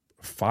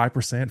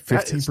 5%,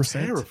 15%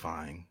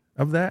 terrifying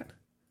of that.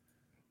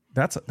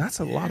 That's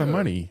a lot of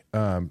money.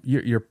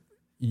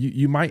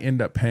 You might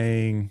end up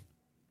paying,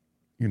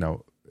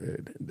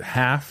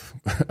 half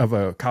of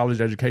a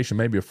college education,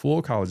 maybe a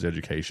full college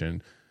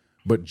education,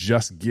 but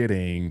just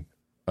getting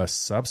a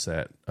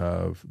subset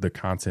of the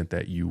content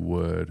that you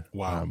would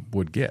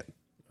get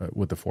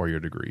with the 4-year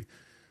degree.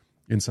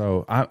 And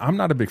so I'm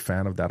not a big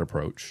fan of that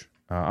approach.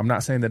 I'm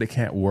not saying that it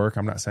can't work.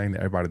 I'm not saying that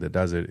everybody that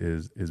does it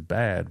is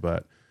bad,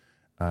 but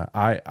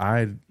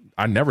I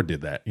never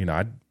did that.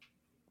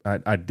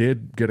 I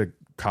did get a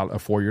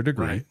 4-year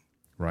degree,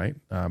 right?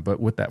 But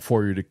with that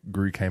 4-year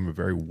degree came a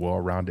very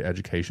well-rounded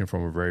education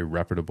from a very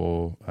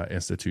reputable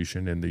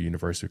institution in the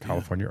University of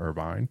California,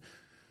 Irvine.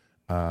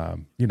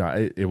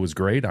 It was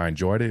great. I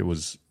enjoyed it. It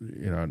was,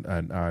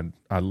 and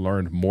I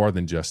learned more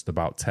than just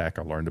about tech.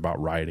 I learned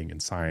about writing and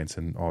science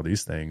and all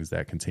these things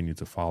that continue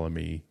to follow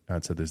me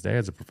to this day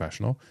as a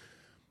professional.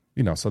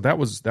 So that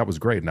was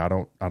great, and I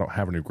don't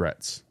have any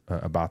regrets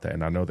about that.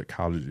 And I know that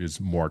college is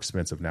more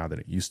expensive now than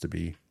it used to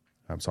be,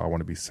 so I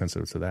want to be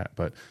sensitive to that.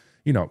 But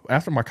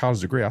after my college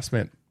degree, I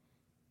spent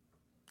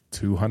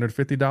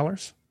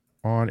 $250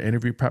 on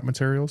interview prep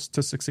materials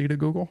to succeed at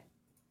Google,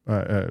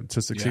 at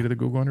a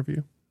Google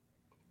interview.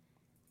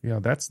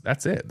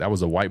 That's it. That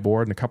was a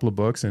whiteboard and a couple of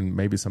books and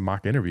maybe some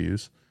mock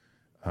interviews.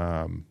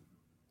 That's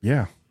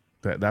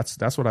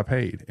what I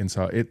paid. And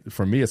so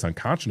for me, it's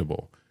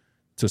unconscionable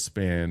to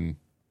spend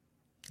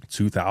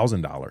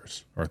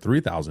 $2,000 or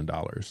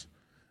 $3,000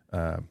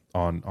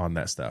 on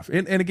that stuff.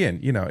 And again,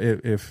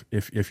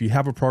 if you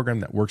have a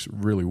program that works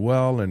really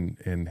well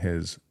and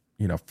has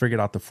figured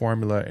out the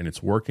formula and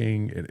it's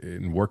working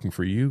and working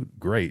for you,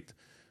 great.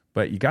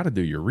 But you got to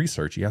do your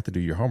research. You have to do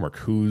your homework.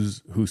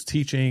 Who's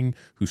teaching?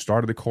 Who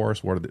started the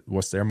course?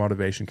 What's their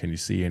motivation? Can you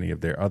see any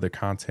of their other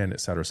content, et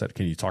cetera, et cetera?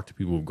 Can you talk to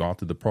people who've gone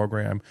through the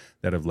program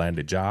that have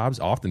landed jobs?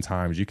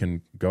 Oftentimes, you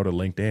can go to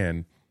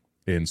LinkedIn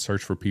and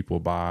search for people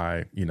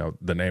by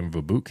the name of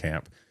a boot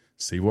camp,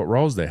 see what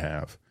roles they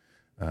have.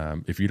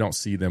 If you don't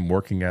see them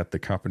working at the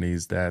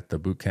companies that the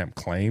boot camp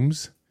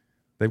claims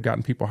they've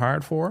gotten people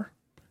hired for,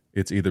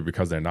 it's either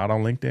because they're not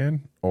on LinkedIn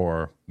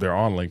or they're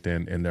on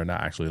LinkedIn and they're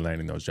not actually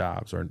landing those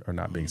jobs or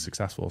not being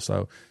successful.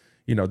 So,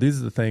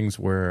 these are the things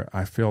where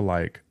I feel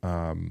like,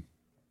 you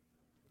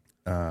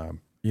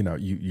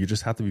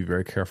just have to be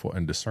very careful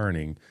and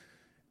discerning,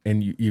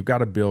 and you've got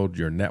to build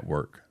your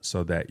network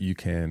so that you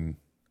can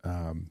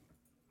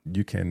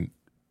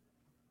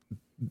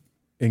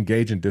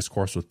engage in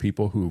discourse with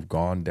people who've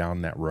gone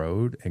down that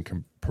road and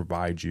can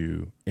provide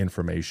you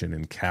information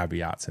and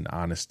caveats and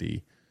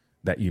honesty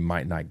that you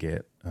might not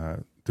get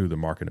through the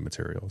marketing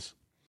materials.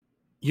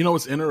 You know,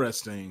 it's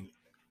interesting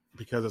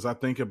because as I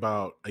think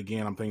about,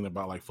 again, I'm thinking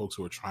about like folks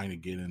who are trying to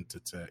get into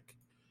tech,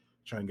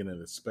 trying to get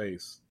into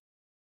space.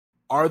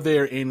 Are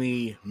there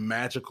any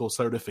magical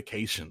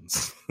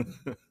certifications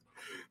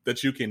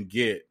that you can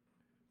get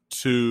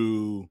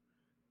to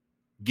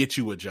get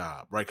you a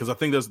job, right? Because I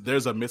think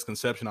there's a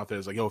misconception out there.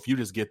 It's like, if you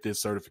just get this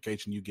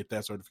certification, you get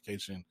that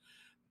certification,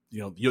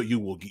 you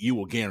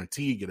will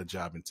guarantee get a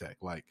job in tech.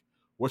 Like,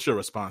 what's your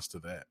response to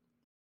that?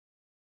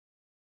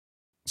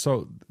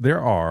 So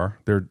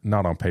they're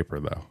not on paper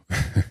though.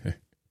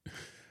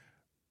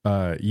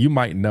 You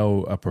might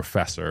know a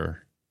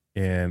professor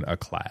in a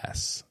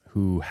class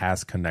who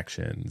has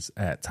connections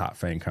at top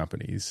FAANG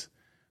companies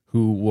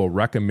who will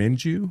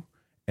recommend you.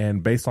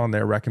 And based on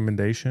their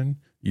recommendation,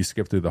 you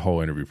skip through the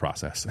whole interview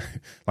process.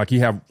 Like you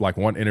have like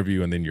one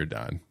interview and then you're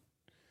done.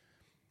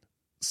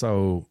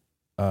 So,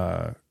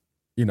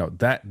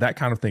 that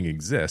kind of thing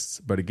exists,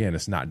 but again,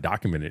 it's not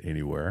documented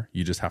anywhere.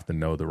 You just have to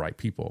know the right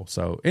people.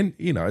 So, and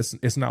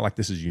it's not like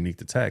this is unique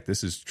to tech.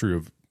 This is true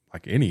of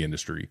like any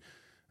industry.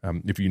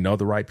 If you know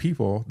the right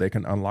people, they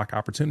can unlock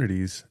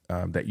opportunities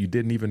that you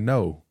didn't even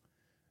know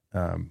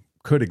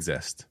could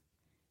exist.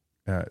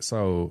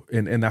 So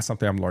that's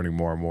something I'm learning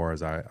more and more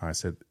as I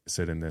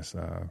sit in this,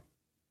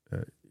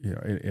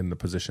 in the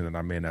position that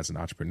I'm in as an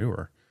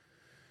entrepreneur.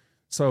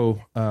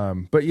 So,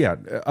 but yeah,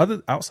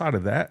 outside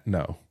of that,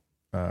 no.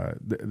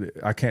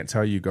 I can't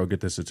tell you go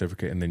get this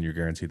certificate and then you're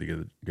guaranteed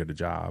to get a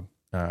job.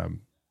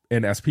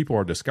 And as people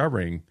are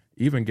discovering,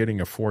 even getting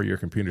a 4-year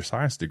computer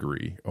science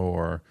degree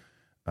or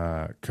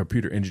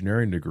computer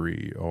engineering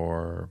degree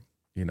or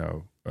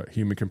a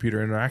human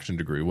computer interaction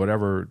degree,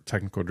 whatever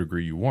technical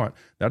degree you want,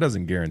 that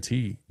doesn't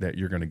guarantee that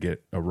you're going to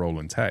get a role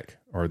in tech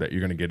or that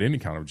you're going to get any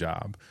kind of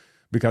job,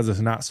 because it's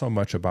not so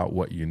much about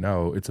what you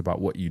know, it's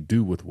about what you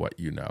do with what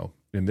you know.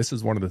 And this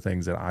is one of the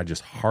things that I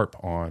just harp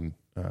on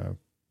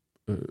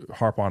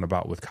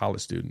about with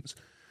college students.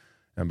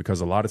 And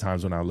because a lot of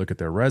times when I look at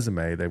their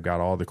resume, they've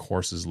got all the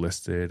courses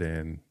listed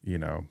and,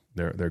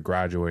 they're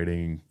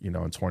graduating, in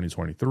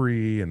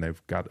 2023 and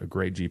they've got a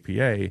great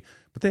GPA,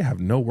 but they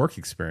have no work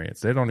experience.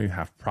 They don't even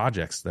have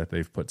projects that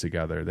they've put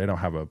together. They don't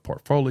have a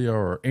portfolio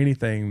or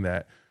anything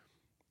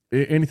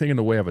in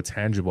the way of a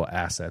tangible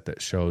asset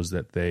that shows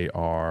that they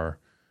are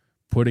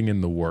putting in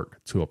the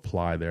work to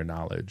apply their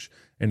knowledge.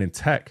 And in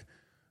tech,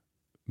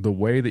 the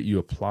way that you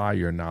apply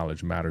your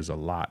knowledge matters a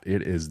lot.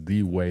 It is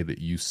the way that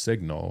you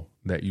signal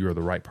that you are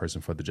the right person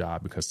for the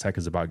job, because tech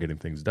is about getting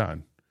things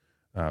done,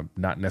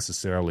 not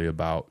necessarily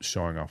about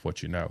showing off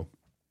what you know.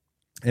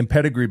 And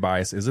pedigree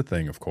bias is a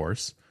thing, of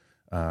course.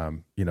 I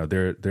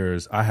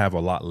have a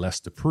lot less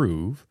to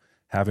prove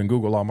having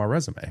Google on my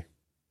resume,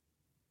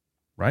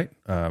 right?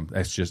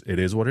 It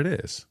is what it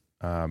is.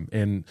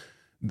 And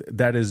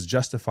that is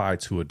justified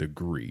to a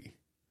degree.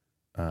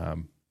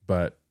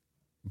 But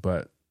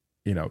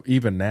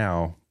even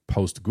now,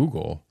 post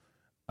Google,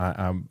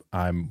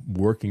 I'm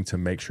working to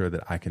make sure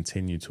that I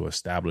continue to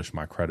establish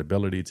my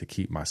credibility, to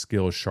keep my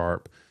skills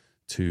sharp,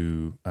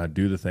 to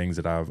do the things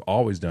that I've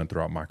always done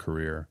throughout my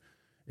career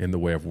in the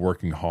way of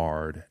working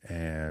hard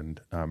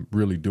and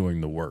really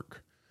doing the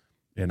work.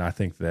 And I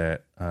think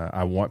that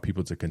I want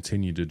people to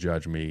continue to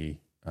judge me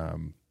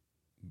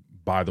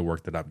by the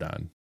work that I've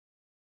done.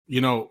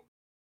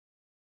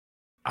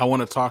 I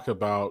want to talk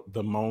about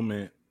the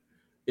moment,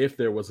 if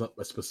there was a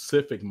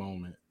specific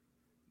moment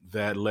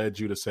that led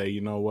you to say,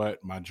 you know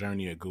what, my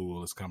journey at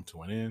Google has come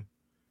to an end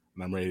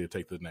and I'm ready to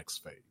take the next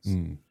phase.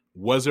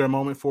 Was there a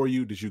moment for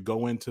you? Did you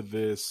go into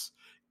this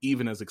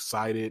even as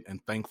excited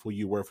and thankful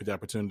you were for the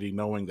opportunity,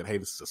 knowing that, hey,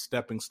 this is a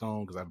stepping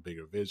stone because I have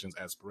bigger visions,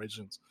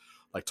 aspirations?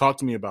 Like, talk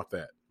to me about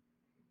that.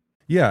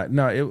 Yeah,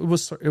 no, it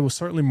was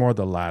certainly more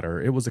the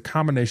latter. It was a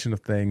combination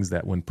of things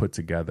that, when put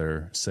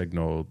together,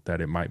 signaled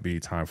that it might be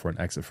time for an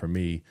exit for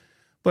me.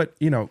 But,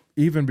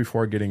 even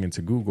before getting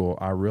into Google,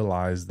 I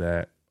realized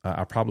that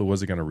I probably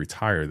wasn't going to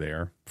retire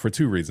there for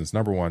 2 reasons.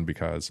 Number one,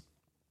 because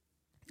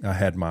I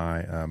had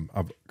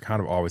I've kind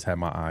of always had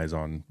my eyes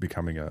on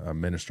becoming a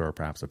minister or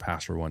perhaps a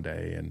pastor one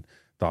day, and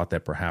thought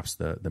that perhaps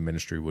the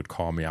ministry would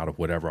call me out of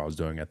whatever I was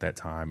doing at that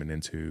time and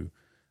into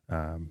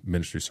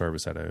ministry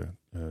service at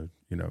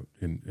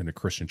in a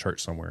Christian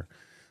church somewhere.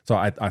 So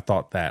I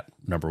thought that,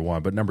 number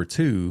one. But number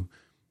two,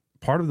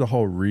 part of the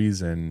whole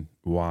reason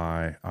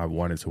why I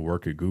wanted to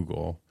work at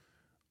Google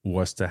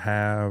was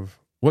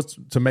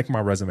to make my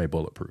resume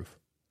bulletproof.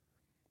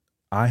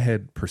 I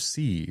had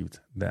perceived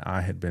that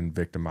I had been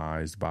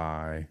victimized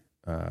by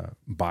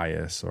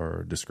bias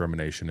or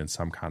discrimination in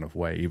some kind of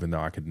way, even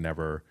though I could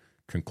never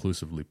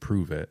conclusively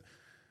prove it.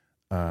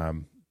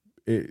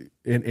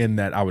 In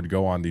that I would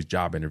go on these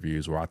job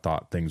interviews where I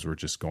thought things were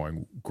just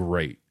going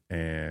great,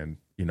 and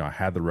I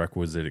had the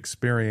requisite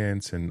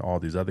experience and all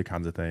these other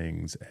kinds of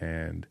things,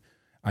 and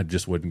I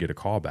just wouldn't get a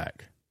call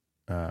back,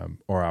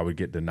 or I would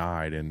get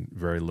denied and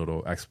very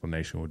little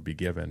explanation would be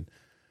given.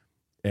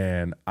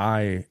 And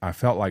I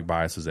felt like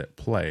bias was at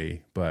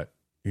play, but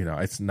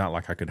it's not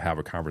like I could have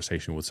a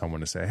conversation with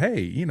someone to say,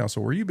 hey,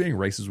 so were you being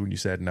racist when you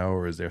said no,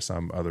 or is there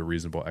some other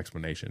reasonable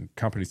explanation?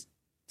 Companies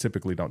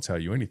typically don't tell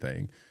you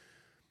anything.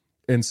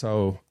 And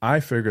so I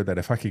figured that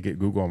if I could get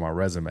Google on my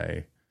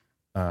resume,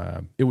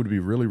 it would be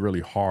really,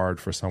 really hard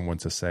for someone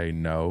to say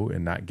no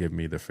and not give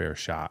me the fair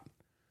shot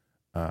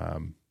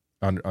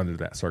under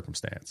that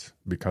circumstance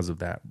because of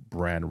that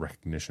brand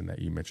recognition that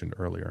you mentioned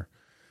earlier.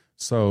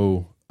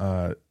 So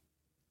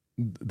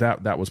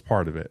that was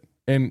part of it.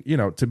 And,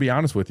 to be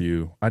honest with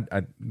you,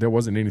 there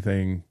wasn't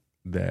anything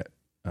that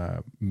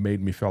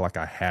made me feel like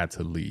I had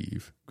to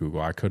leave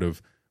Google. I could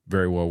have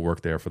very well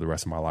worked there for the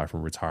rest of my life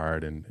and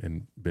retired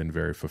and been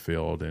very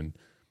fulfilled and,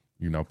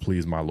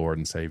 pleased my Lord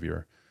and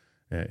Savior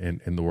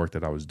in the work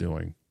that I was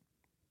doing.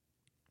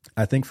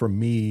 I think for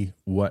me,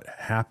 what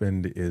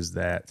happened is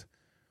that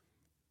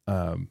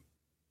I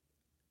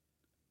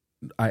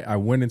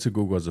went into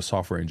Google as a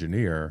software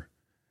engineer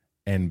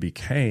and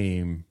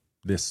became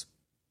this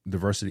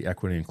diversity,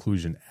 equity,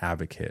 inclusion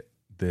advocate,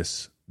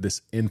 this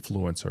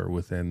influencer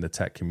within the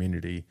tech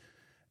community.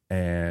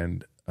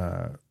 And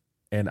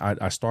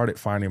I started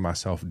finding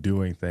myself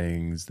doing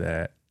things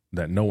that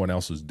no one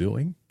else was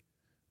doing,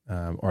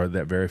 or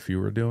that very few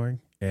were doing.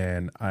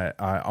 And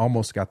I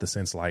almost got the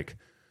sense like,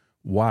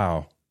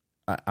 wow,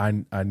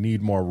 I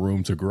need more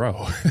room to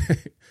grow.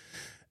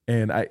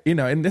 And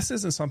and this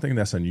isn't something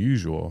that's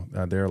unusual.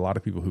 There are a lot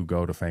of people who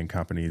go to FAANG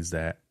companies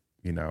that,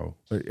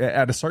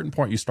 at a certain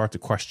point you start to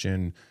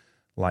question,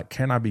 like,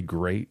 can I be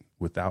great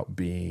without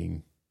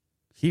being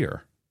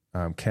here?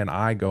 Can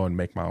I go and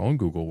make my own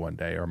Google one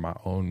day, or my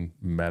own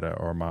Meta,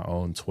 or my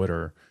own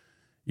Twitter?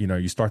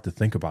 You start to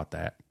think about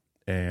that.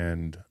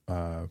 And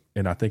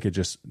I think it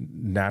just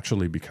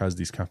naturally, because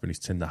these companies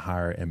tend to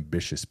hire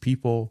ambitious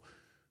people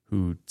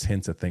who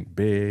tend to think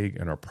big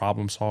and are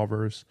problem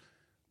solvers.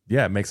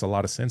 Yeah, it makes a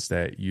lot of sense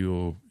that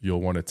you'll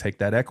want to take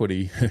that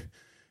equity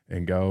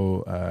and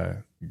go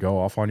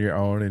off on your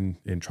own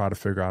and try to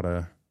figure out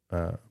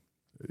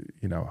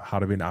how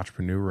to be an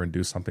entrepreneur and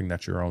do something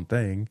that's your own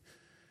thing.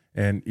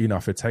 And,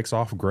 if it takes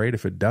off, great.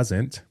 If it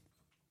doesn't,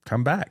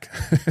 come back.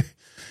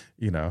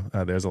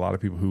 There's a lot of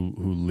people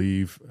who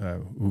leave,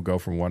 who go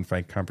from one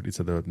FAANG company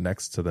to the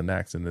next,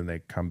 and then they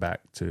come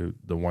back to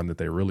the one that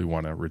they really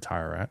want to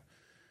retire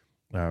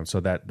at. So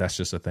that's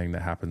just a thing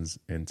that happens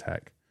in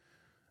tech.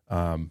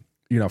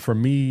 For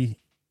me,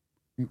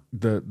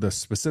 the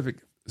specific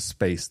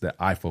space that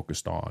I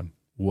focused on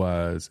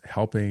was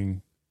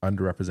helping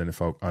underrepresented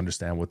folk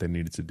understand what they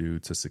needed to do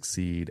to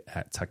succeed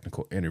at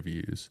technical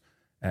interviews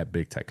at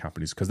big tech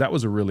companies. Because that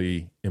was a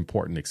really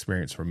important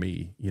experience for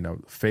me,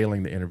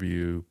 failing the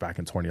interview back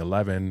in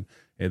 2011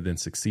 and then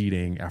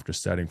succeeding after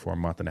studying for a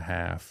month and a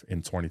half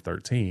in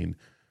 2013.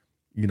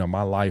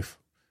 My life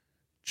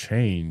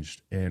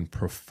changed in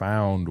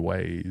profound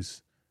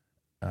ways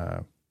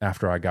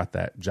after I got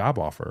that job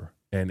offer.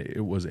 And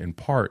it was in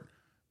part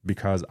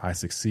because I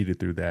succeeded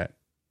through that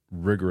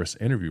rigorous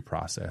interview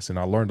process. And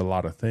I learned a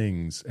lot of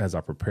things as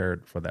I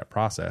prepared for that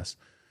process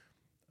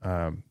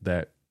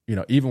that,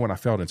 even when I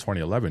failed in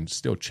 2011,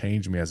 still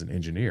changed me as an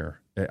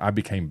engineer. I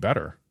became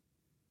better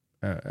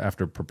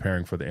after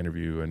preparing for the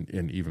interview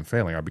and even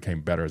failing. I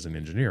became better as an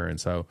engineer. And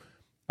so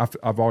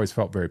I've always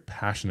felt very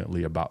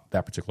passionately about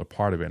that particular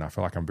part of it. And I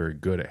feel like I'm very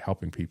good at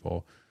helping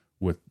people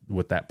with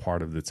that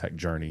part of the tech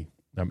journey,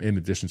 in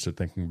addition to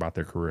thinking about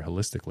their career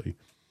holistically.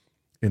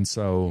 And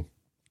so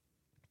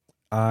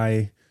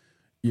late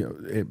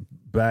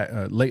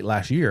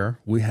last year,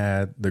 we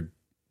had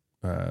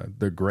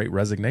the Great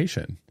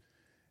Resignation,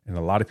 and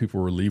a lot of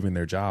people were leaving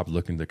their jobs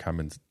looking to come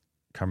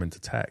into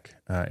tech.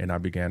 And I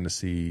began to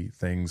see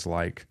things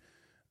like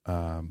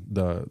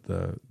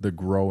the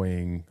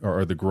growing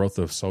or the growth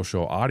of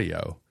social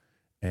audio,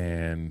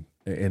 and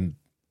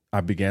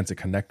I began to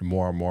connect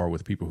more and more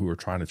with people who were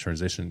trying to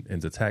transition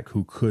into tech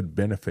who could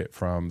benefit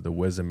from the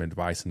wisdom,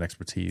 advice, and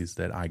expertise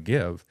that I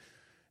give.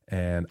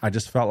 And I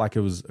just felt like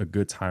it was a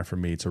good time for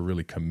me to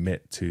really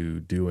commit to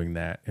doing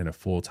that in a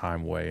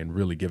full-time way and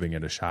really giving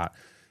it a shot.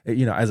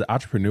 As an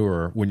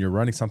entrepreneur, when you're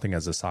running something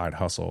as a side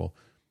hustle,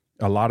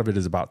 a lot of it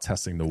is about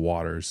testing the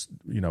waters,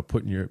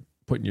 putting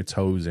your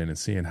toes in and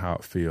seeing how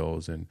it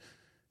feels. And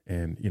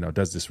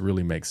does this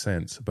really make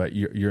sense? But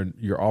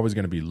you're always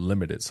going to be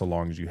limited so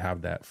long as you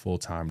have that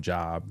full-time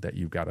job that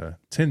you've got to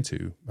tend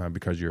to,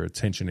 because your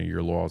attention and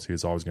your loyalty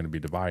is always going to be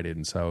divided.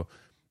 And so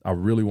I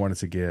really wanted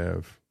to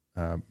give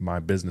my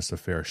business a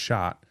fair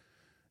shot.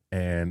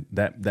 And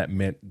that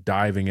meant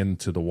diving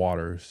into the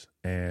waters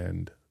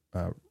and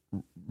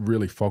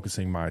really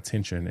focusing my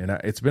attention. And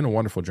it's been a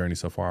wonderful journey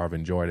so far. I've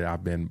enjoyed it.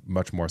 I've been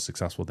much more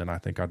successful than I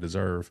think I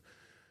deserve.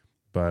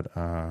 But,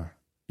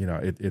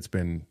 it's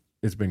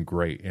been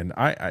great. And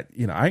I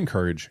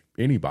encourage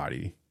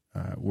anybody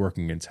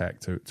working in tech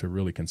to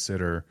really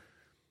consider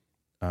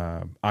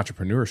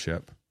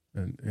entrepreneurship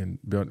and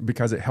build,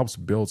 because it helps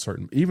build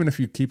certain, even if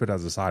you keep it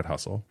as a side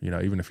hustle,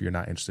 even if you're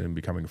not interested in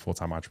becoming a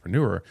full-time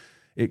entrepreneur,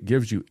 it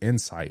gives you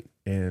insight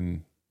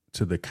into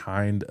the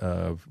kind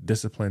of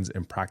disciplines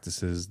and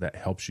practices that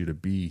helps you to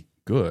be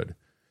good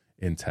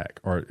in tech,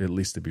 or at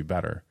least to be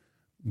better,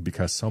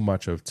 because so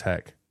much of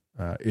tech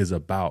is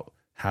about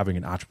having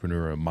an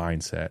entrepreneurial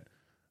mindset,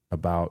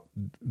 about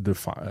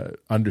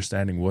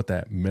understanding what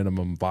that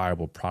minimum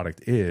viable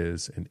product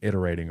is and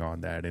iterating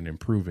on that and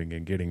improving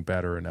and getting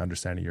better and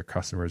understanding your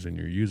customers and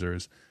your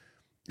users.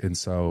 And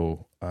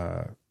so,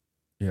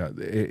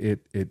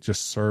 it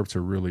just served to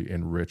really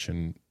enrich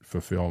and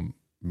fulfill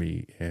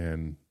me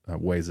in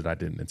ways that I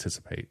didn't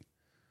anticipate.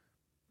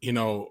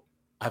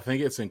 I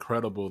think it's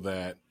incredible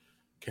that,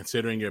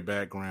 considering your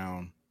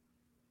background,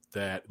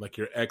 that like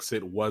your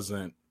exit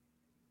wasn't,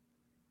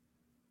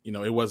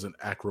 it wasn't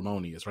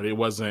acrimonious, right? It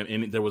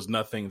wasn't, there was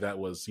nothing that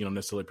was,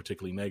 necessarily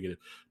particularly negative.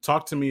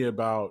 Talk to me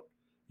about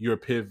your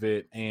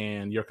pivot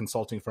and your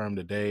consulting firm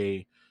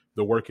today,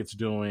 the work it's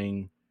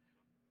doing,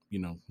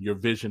 your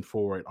vision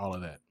for it, all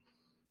of that.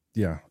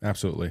 Yeah,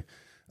 absolutely.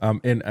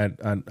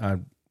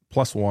 And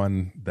plus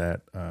one,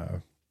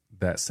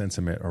 that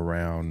sentiment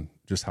around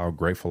just how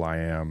grateful I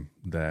am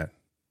that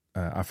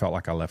I felt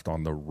like I left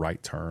on the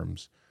right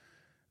terms.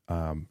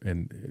 I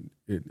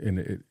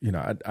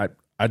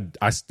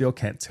still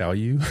can't tell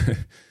you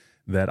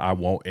that I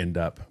won't end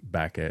up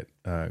back at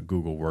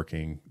Google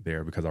working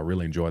there, because I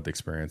really enjoyed the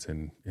experience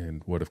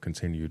and would have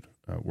continued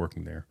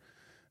working there.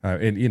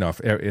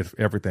 If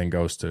everything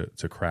goes to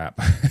crap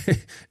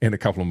in a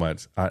couple of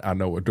months, I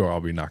know what door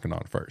I'll be knocking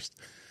on first.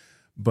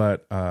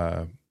 But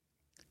for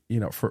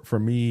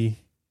me,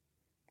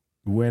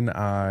 when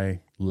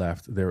I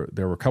left, there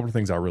were a couple of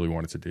things I really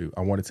wanted to do.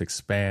 I wanted to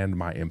expand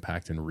my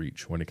impact and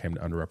reach when it came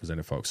to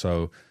underrepresented folks.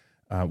 So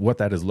what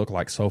that has looked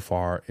like so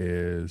far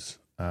is,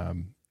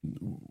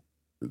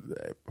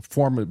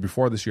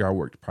 before this year, I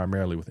worked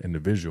primarily with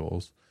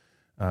individuals,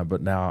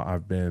 but now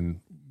I've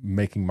been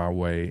making my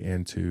way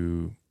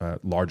into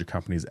larger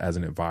companies as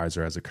an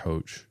advisor, as a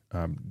coach,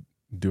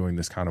 doing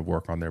this kind of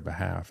work on their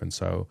behalf. And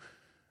so,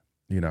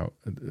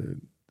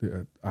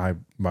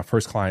 my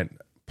first client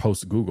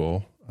post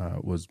Google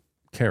was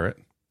Carrot,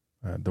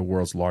 the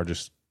world's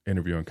largest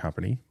interviewing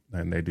company,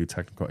 and they do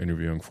technical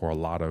interviewing for a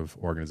lot of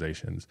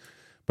organizations.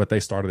 But they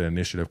started an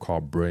initiative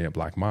called Brilliant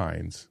Black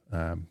Minds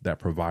that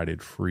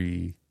provided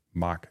free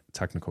mock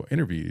technical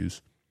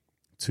interviews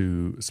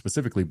to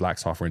specifically Black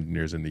software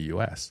engineers in the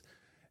U.S.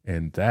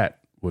 And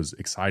that was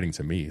exciting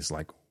to me. It's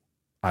like,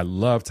 I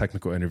love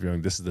technical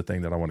interviewing. This is the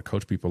thing that I want to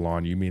coach people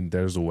on. You mean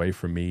there's a way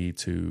for me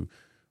to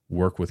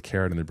work with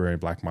Carrot and the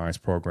Brilliant Black Minds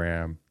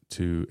program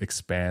to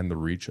expand the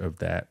reach of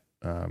that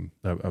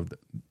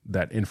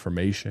that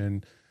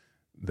information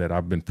that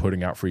I've been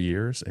putting out for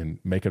years and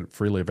make it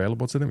freely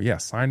available to them? Yeah,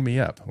 sign me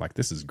up. Like,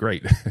 this is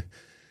great.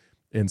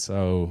 And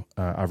so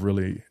I've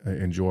really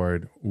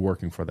enjoyed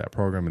working for that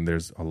program, and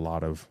there's a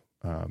lot of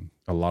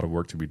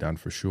work to be done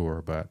for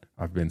sure. But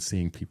I've been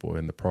seeing people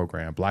in the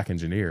program, Black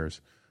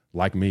engineers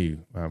like me,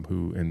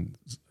 who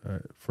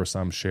for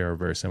some share a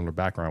very similar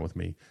background with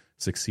me,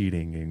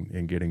 succeeding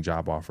and getting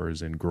job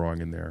offers and growing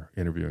in their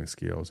interviewing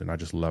skills. And I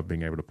just love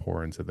being able to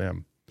pour into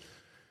them.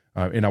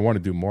 And I want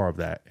to do more of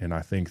that. And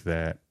I think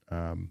that,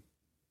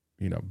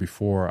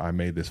 before I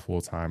made this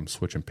full-time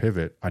switch and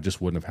pivot, I just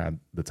wouldn't have had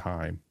the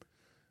time.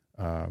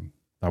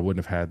 I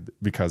wouldn't have had,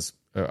 because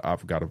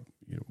I've got to,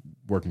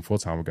 working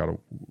full-time, I've got to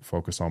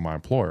focus on my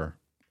employer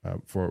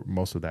for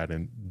most of that.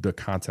 And the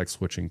context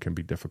switching can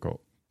be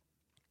difficult.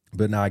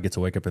 But now I get to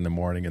wake up in the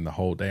morning, and the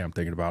whole day I'm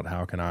thinking about,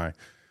 how can I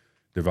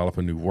develop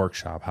a new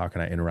workshop? How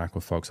can I interact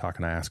with folks? How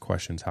can I ask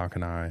questions? How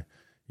can I,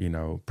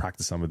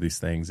 practice some of these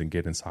things and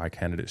get inside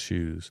candidates'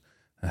 shoes?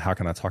 And how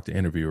can I talk to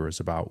interviewers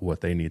about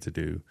what they need to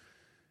do?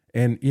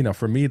 And,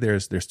 for me,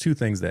 there's two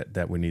things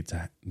that we need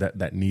to,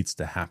 that needs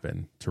to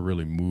happen to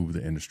really move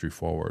the industry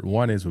forward.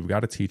 One is we've got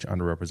to teach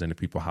underrepresented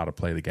people how to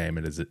play the game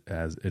as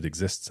it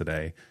exists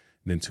today.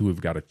 And then two,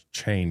 we've got to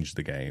change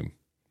the game.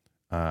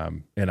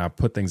 And I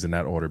put things in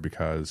that order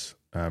because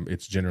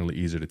it's generally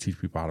easier to teach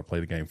people how to play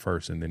the game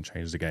first and then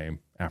change the game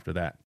after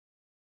that.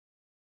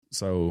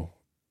 So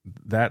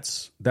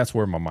that's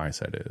where my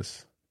mindset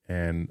is.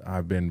 And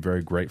I've been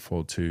very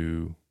grateful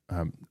to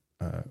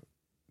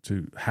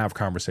have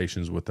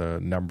conversations with a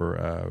number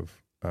of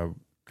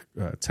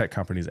tech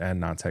companies and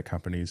non-tech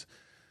companies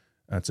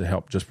to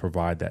help just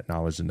provide that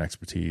knowledge and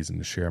expertise and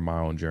to share my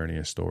own journey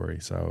and story.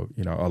 So,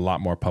 a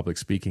lot more public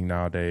speaking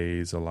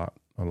nowadays, a lot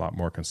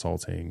more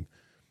consulting.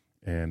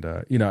 And,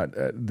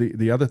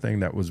 the other thing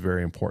that was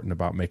very important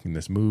about making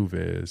this move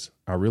is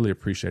I really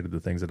appreciated the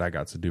things that I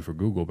got to do for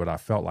Google, but I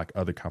felt like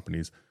other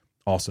companies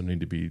also need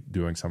to be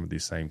doing some of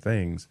these same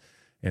things.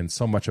 And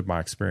so much of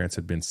my experience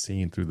had been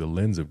seen through the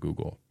lens of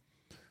Google.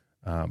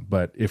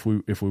 But if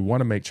we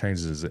want to make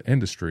changes as an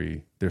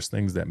industry, there's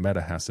things that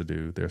Meta has to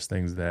do. There's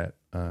things that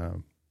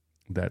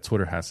that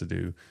Twitter has to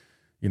do.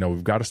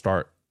 We've got to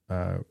start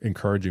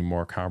encouraging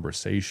more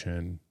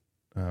conversation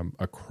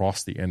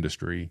across the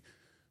industry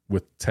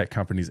with tech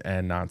companies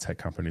and non-tech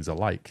companies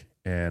alike.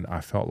 And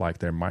I felt like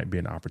there might be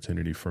an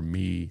opportunity for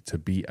me to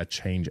be a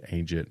change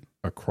agent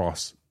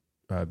across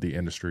the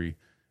industry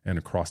and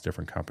across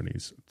different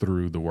companies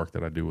through the work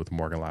that I do with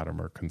Morgan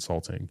Latimer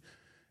Consulting.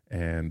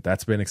 And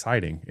that's been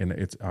exciting. And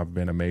I've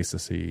been amazed to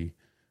see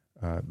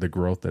the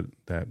growth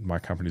that my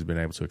company's been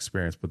able to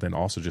experience, but then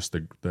also just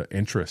the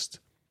interest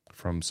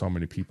from so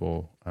many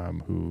people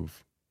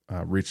who've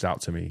reached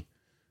out to me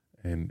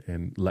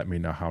and let me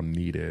know how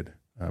needed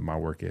my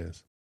work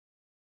is.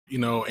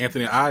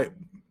 Anthony, I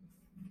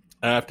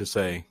have to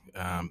say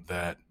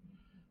that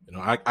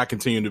I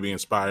continue to be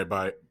inspired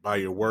by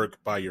your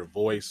work, by your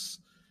voice,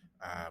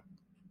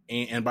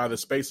 and by the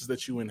spaces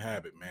that you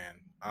inhabit, man.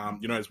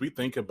 As we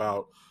think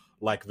about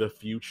like the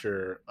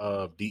future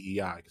of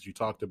DEI, because you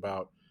talked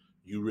about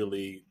you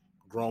really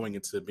growing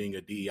into being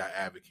a DEI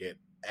advocate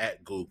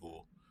at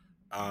Google.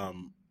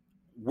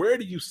 Where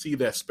do you see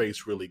that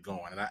space really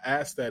going? And I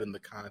ask that in the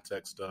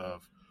context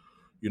of,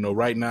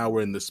 right now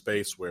we're in this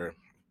space where,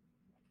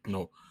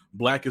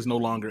 Black is no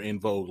longer in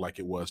vogue like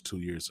it was 2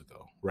 years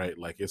ago, right?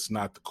 Like it's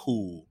not the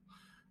cool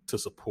to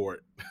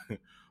support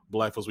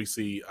Black folks. We're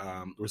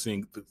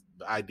seeing the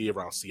idea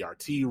around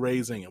CRT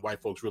raising and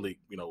white folks really,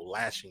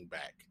 lashing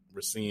back.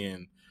 We're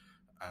seeing,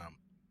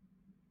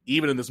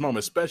 even in this moment,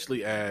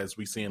 especially as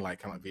we're seeing like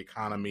kind of the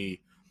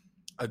economy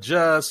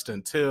adjust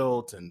and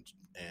tilt and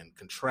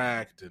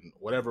contract and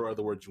whatever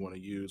other words you want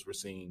to use, we're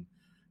seeing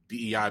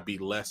DEI be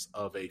less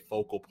of a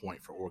focal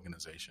point for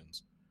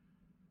organizations.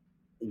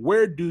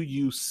 Where do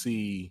you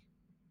see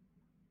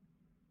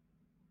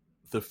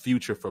the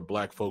future for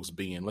Black folks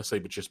being, let's say,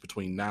 but just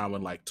between now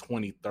and like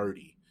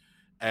 2030,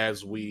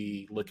 as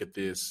we look at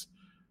this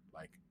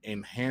like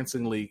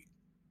enhancingly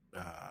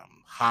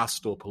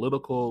hostile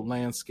political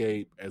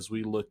landscape, as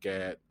we look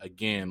at,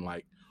 again,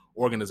 like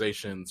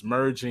organizations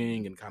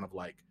merging and kind of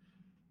like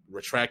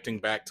retracting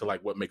back to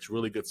like what makes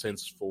really good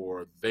sense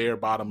for their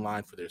bottom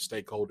line, for their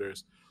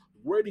stakeholders?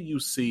 Where do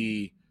you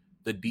see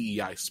the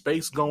DEI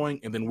space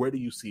going? And then where do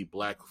you see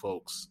Black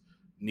folks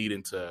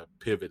needing to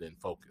pivot and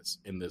focus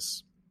in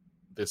this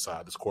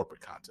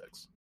corporate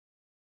context?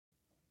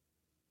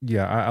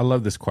 Yeah, I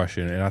love this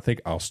question. And I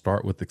think I'll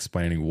start with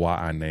explaining why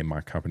I named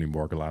my company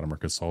Morgan Latimer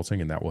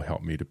Consulting, and that will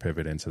help me to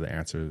pivot into the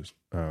answers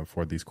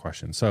for these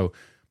questions. So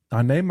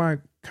I named my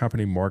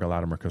company Morgan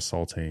Latimer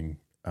Consulting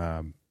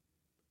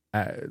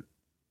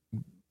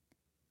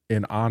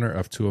in honor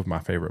of two of my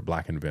favorite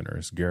Black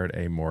inventors, Garrett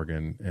A.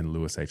 Morgan and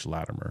Lewis H.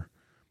 Latimer.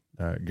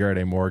 Garrett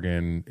A.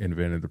 Morgan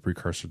invented the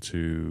precursor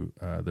to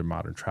the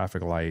modern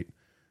traffic light,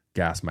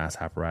 gas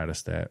mask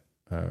apparatus that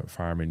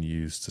firemen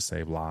use to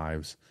save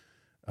lives.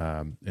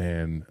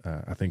 And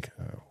I think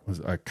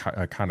was a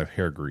kind of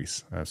hair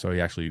grease. So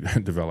he actually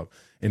developed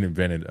and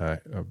invented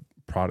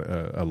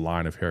a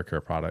line of hair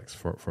care products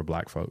for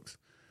Black folks.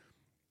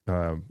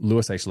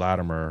 Lewis H.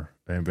 Latimer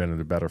invented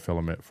a better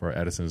filament for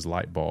Edison's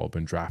light bulb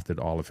and drafted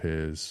all of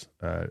his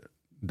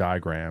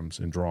diagrams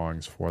and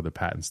drawings for the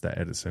patents that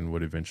Edison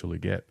would eventually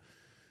get.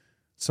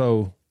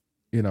 So,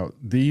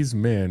 these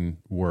men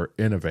were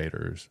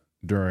innovators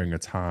during a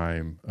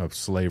time of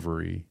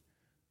slavery,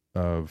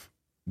 of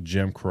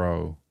Jim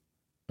Crow,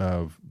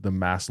 of the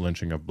mass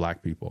lynching of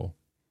Black people.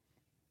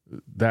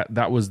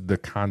 That was the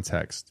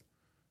context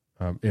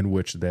in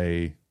which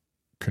they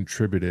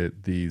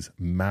contributed these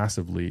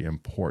massively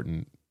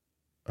important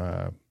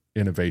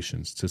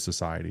innovations to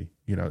society.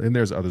 And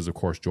there's others, of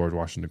course. George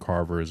Washington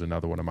Carver is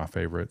another one of my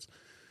favorites.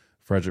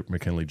 Frederick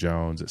McKinley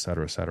Jones, et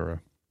cetera, et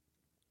cetera.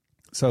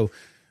 So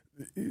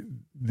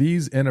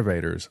these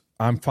innovators,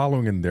 I'm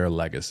following in their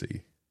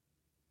legacy,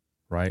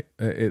 right?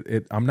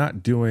 I'm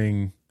not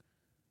doing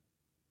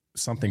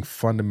something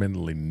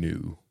fundamentally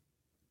new.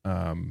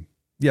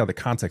 The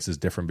context is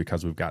different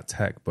because we've got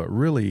tech, but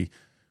really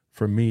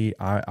for me,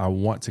 I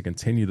want to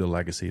continue the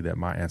legacy that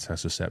my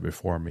ancestors set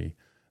before me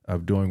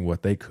of doing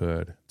what they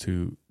could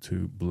to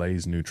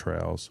blaze new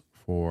trails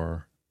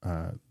for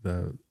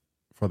the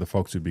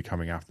folks who'd be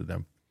coming after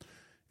them.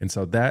 And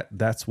so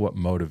that's what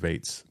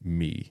motivates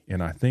me.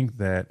 And I think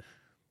that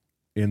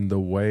in the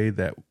way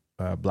that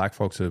Black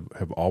folks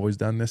have always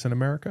done this in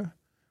America,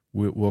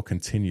 we'll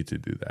continue to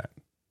do that.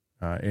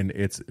 And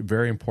it's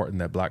very important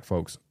that Black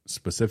folks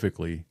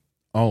specifically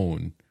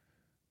own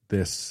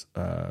this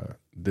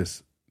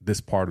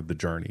part of the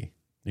journey,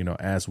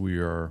 as we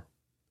are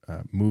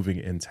moving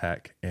in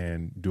tech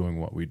and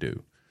doing what we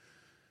do.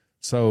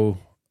 So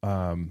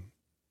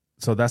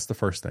that's the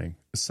first thing.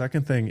 The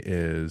second thing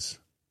is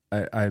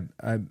I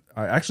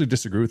actually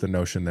disagree with the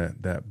notion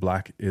that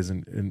Black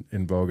isn't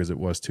in vogue as it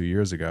was 2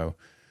 years ago.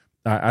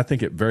 I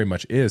think it very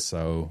much is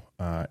so.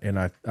 And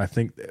I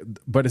think,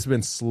 but it's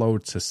been slow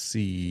to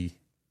see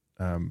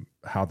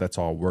how that's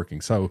all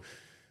working. So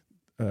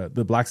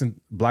the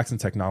Blacks in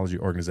Technology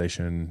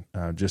organization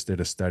just did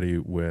a study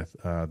with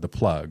The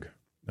Plug.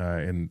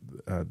 It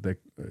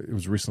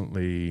was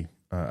recently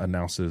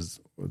announced as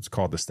it's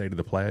called the State of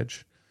the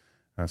Pledge.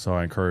 So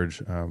I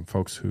encourage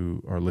folks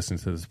who are listening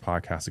to this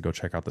podcast to go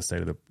check out the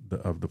State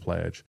of the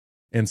Pledge.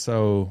 And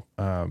so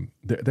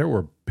there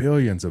were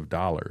billions of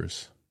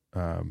dollars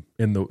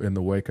in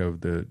the wake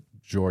of the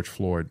George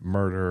Floyd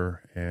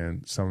murder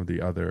and some of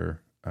the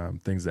other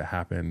things that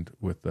happened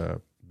with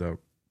the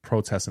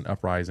protests and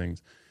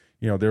uprisings.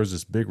 there was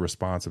this big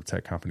response of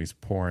tech companies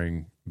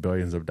pouring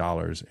billions of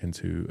dollars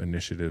into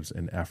initiatives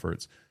and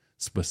efforts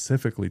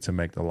specifically to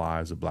make the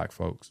lives of Black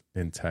folks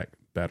in tech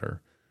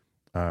better.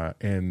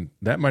 And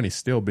that money's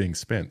still being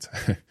spent.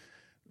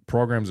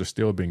 Programs are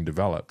still being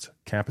developed.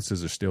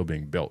 Campuses are still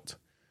being built.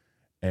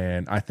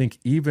 And I think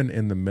even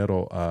in the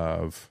middle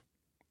of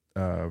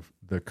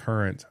the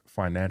current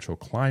financial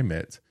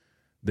climate,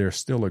 there's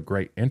still a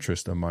great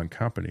interest among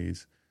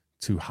companies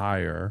to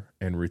hire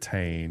and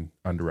retain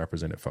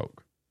underrepresented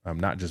folk.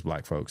 Not just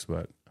Black folks,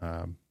 but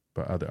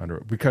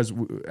other because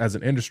as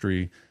an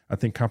industry, I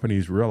think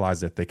companies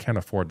realize that they can't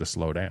afford to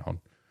slow down.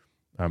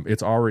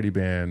 It's already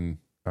been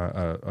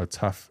a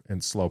tough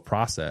and slow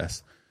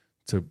process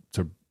to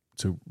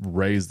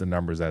raise the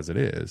numbers as it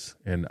is,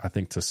 and I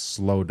think to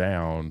slow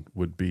down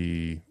would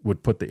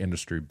put the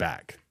industry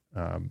back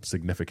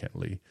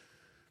significantly.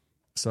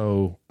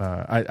 So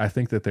I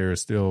think that there is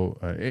still,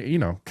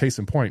 case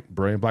in point,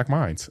 brilliant Black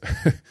minds.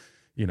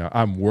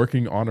 I'm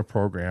working on a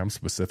program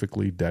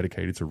specifically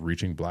dedicated to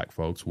reaching Black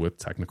folks with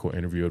technical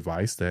interview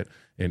advice that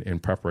in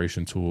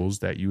preparation tools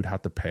that you'd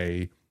have to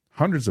pay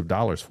hundreds of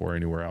dollars for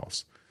anywhere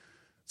else.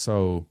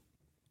 So,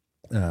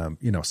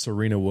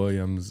 Serena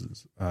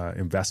Williams'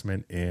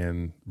 investment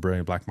in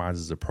Brilliant Black Minds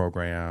as a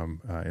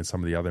program and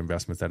some of the other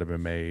investments that have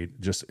been made,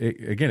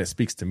 it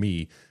speaks to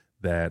me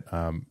that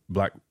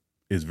Black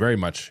is very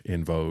much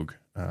in vogue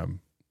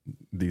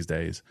these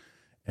days.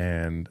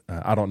 And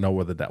I don't know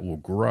whether that will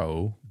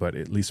grow, but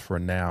at least for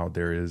now,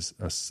 there is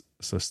a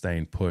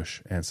sustained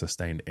push and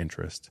sustained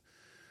interest.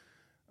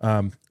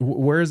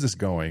 Where is this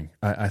going?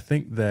 I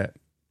think that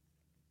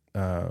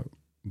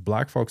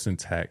Black folks in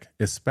tech,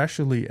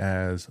 especially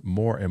as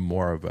more and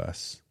more of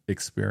us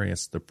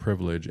experience the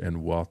privilege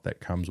and wealth that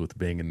comes with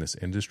being in this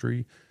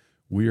industry,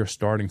 we are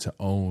starting to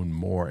own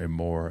more and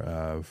more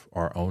of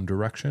our own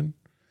direction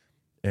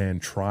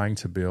and trying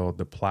to build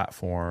the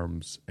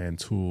platforms and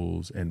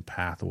tools and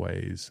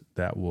pathways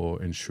that will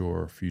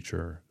ensure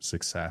future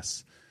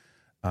success.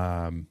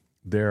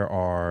 There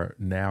are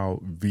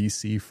now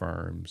VC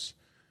firms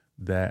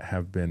that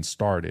have been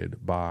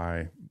started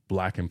by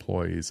Black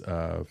employees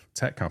of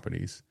tech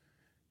companies,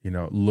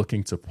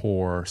 looking to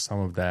pour some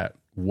of that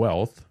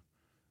wealth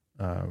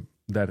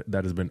that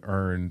has been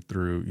earned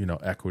through,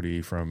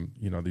 equity from,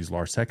 these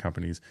large tech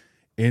companies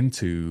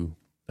into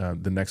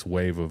the next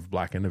wave of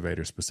Black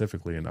innovators,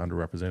 specifically and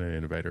underrepresented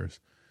innovators,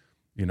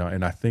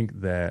 and I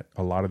think that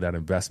a lot of that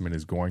investment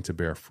is going to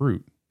bear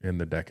fruit in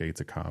the decade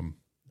to come,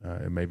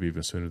 and maybe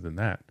even sooner than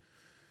that.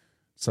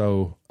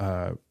 So,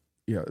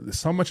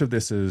 so much of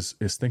this is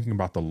thinking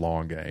about the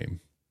long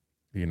game,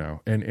 and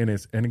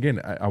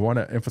again, I want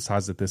to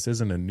emphasize that this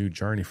isn't a new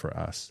journey for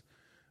us.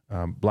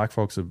 Black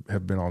folks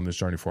have been on this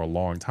journey for a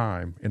long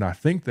time. And I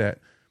think that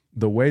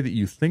the way that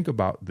you think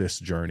about this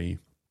journey,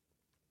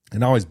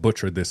 and I always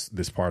butcher this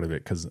part of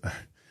it because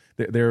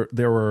there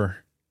were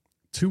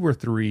two or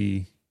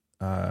three,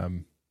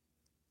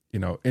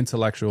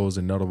 intellectuals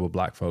and notable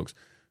Black folks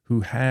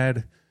who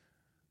had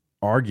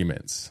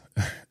arguments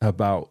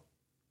about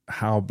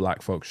how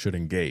Black folks should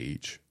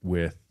engage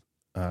with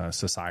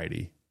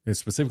society, and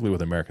specifically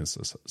with American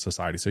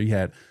society. So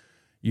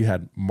you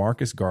had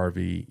Marcus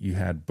Garvey, you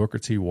had Booker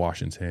T.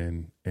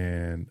 Washington,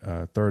 and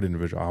a third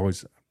individual.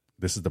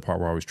 This is the part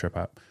where I always trip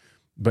up,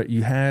 but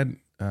you had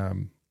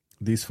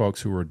these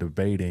folks who were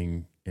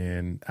debating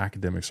in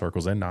academic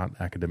circles and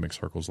non-academic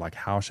circles, like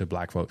how should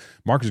Black folks.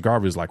 Marcus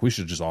Garvey is like, we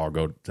should just all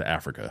go to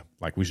Africa.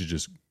 Like we should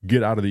just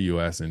get out of the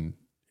U.S. and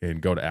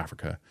go to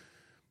Africa.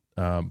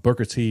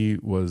 Booker T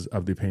was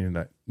of the opinion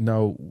that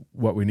no,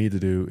 what we need to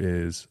do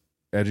is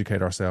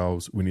educate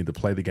ourselves. We need to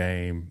play the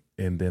game,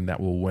 and then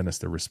that will win us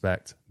the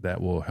respect that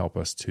will help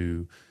us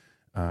to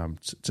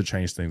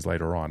change things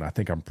later on. I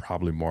think I'm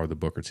probably more of the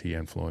Booker T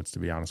influence, to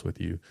be honest with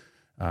you.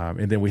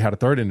 And then we had a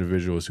third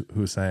individual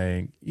who was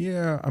saying,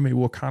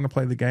 we'll kind of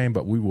play the game,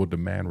 but we will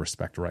demand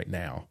respect right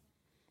now.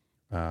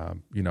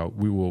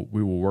 We will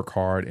work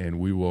hard and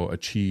we will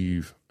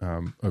achieve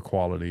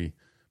equality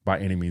by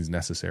any means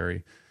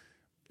necessary.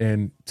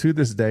 And to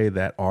this day,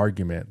 that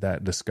argument,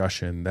 that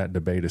discussion, that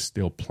debate is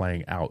still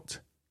playing out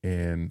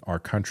in our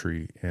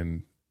country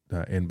and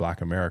in Black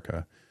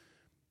America.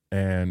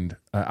 And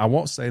I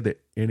won't say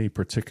that any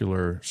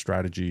particular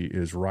strategy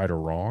is right or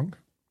wrong.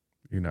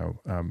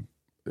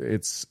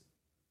 It's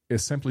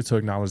simply to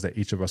acknowledge that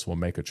each of us will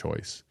make a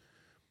choice.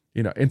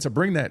 And to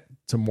bring that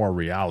to more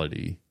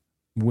reality,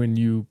 when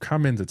you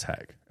come into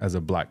tech as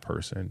a Black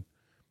person,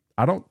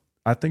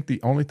 I think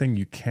the only thing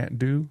you can't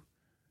do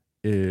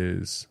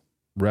is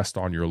rest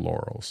on your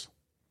laurels.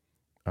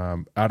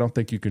 I don't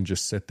think you can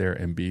just sit there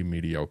and be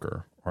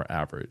mediocre or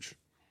average.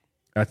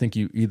 I think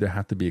you either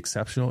have to be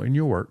exceptional in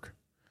your work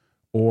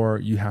or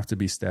you have to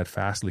be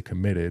steadfastly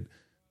committed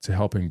to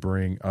helping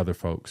bring other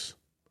folks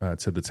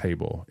to the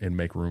table and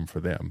make room for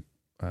them.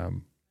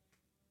 And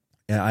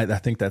I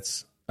think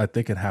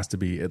it has to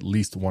be at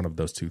least one of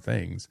those two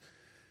things.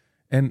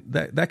 And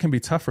that can be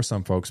tough for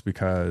some folks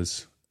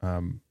because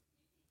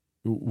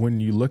when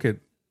you look at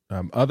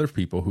other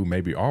people who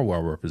maybe are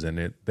well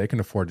represented, they can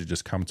afford to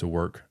just come to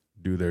work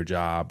do their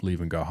job,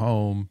 leave and go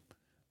home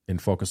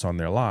and focus on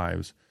their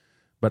lives.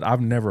 But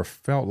I've never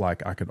felt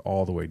like I could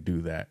all the way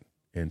do that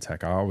in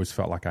tech. I always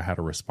felt like I had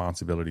a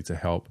responsibility to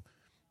help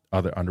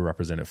other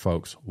underrepresented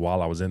folks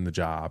while I was in the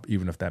job,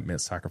 even if that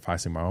meant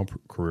sacrificing my own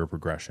career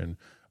progression,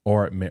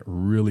 or it meant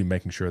really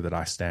making sure that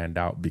I stand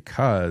out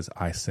because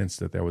I sensed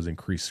that there was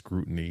increased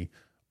scrutiny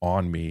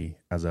on me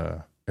as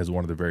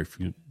one of the very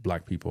few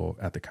Black people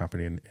at the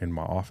company in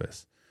my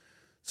office.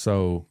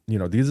 So,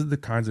 these are the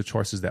kinds of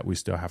choices that we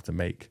still have to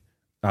make.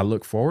 I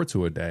look forward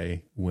to a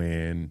day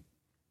when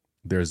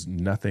there's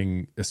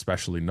nothing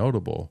especially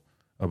notable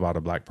about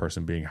a Black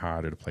person being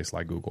hired at a place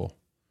like Google.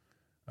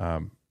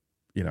 When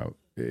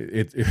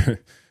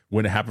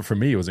it happened for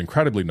me, it was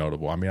incredibly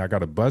notable. I mean, I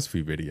got a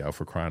BuzzFeed video,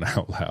 for crying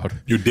out loud.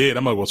 You did.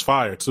 That mug was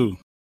fire too.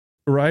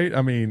 Right.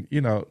 I mean,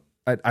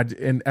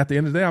 and at the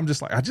end of the day, I'm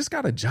just like, I just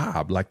got a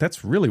job. Like,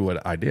 that's really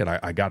what I did.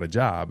 I got a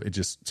job. It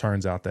just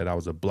turns out that I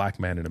was a Black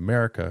man in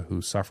America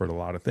who suffered a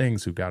lot of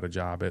things, who got a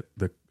job at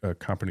the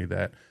company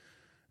that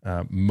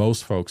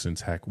most folks in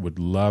tech would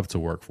love to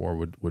work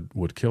for,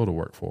 would kill to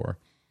work for.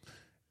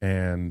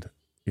 And,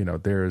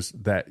 there's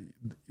that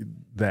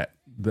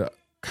the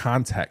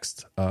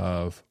context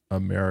of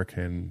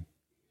American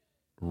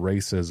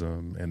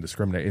racism and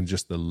discrimination and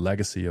just the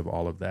legacy of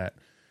all of that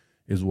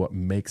is what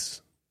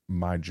makes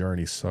my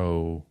journey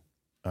so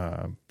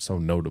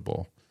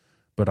notable.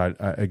 But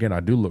I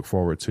do look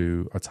forward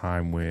to a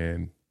time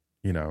when,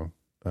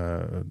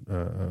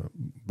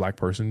 Black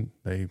person,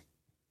 they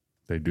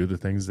do the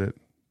things that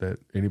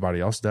anybody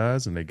else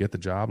does, and they get the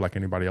job like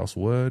anybody else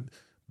would,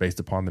 based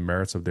upon the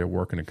merits of their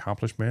work and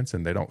accomplishments,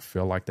 and they don't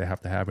feel like they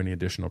have to have any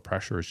additional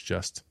pressure. It's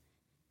just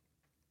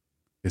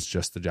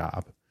the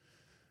job.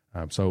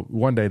 So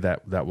one day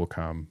that will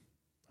come,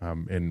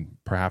 and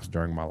perhaps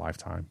during my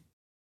lifetime.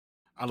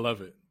 I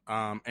love it.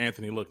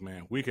 Anthony, look,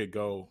 man, we could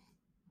go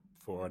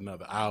for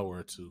another hour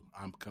or two.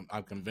 I'm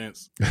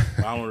convinced.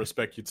 I want to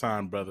respect your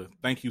time, brother.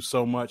 Thank you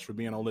so much for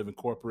being on Living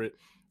Corporate.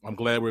 I'm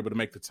glad we're able to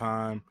make the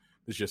time.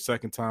 This is your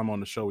second time on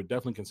the show. We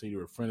definitely consider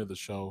you a friend of the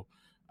show.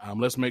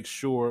 We'll make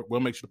sure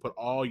to put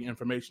all your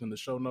information in the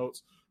show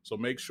notes. So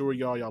make sure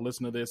y'all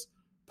listen to this,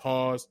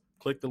 pause,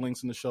 click the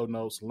links in the show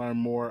notes, learn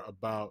more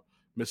about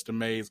Mr.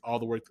 Mays, all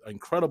the work,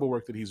 incredible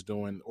work that he's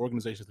doing, the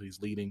organizations that he's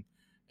leading.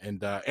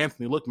 And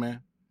Anthony, look,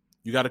 man,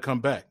 you got to come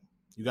back.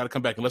 You got to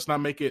come back. And let's not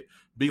make it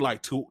be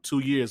like two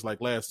years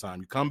like last time.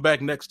 You come back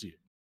next year.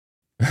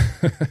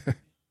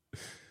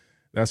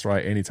 That's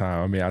right.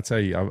 Anytime. I mean, I tell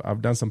you,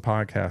 I've done some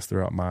podcasts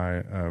throughout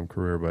my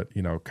career, but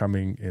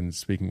coming and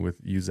speaking with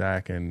you,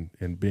 Zach, and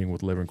being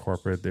with Living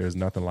Corporate, there's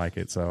nothing like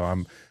it. So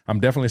I'm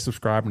definitely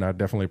subscribed, and I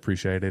definitely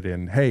appreciate it.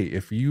 And hey,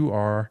 if you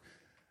are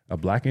a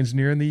Black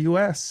engineer in the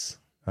U.S.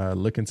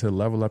 Looking to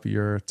level up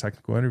your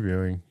technical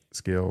interviewing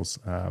skills,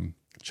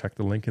 check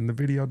the link in the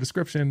video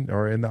description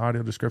or in the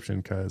audio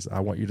description, because I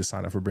want you to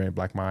sign up for Brilliant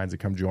Black Minds and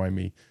come join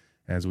me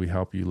as we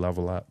help you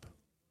level up.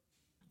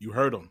 You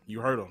heard him,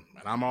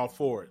 and I'm all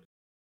for it.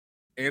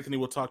 Anthony,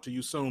 we'll talk to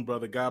you soon,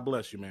 brother. God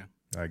bless you, man.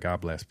 All right, God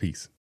bless.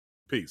 Peace.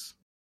 Peace.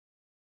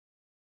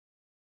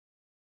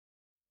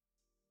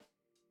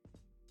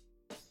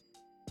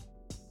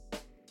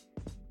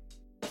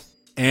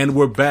 And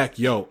we're back.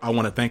 Yo, I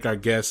want to thank our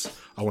guests.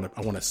 I want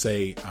to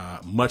say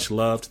much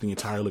love to the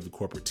entire Living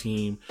Corporate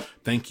team.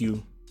 Thank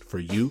you for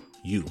you.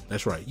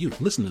 That's right. You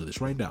listen to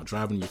this right now,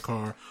 driving your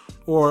car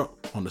or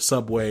on the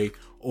subway,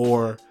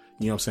 or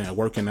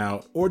working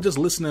out, or just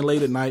listening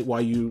late at night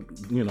while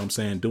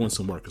doing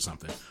some work or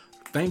something.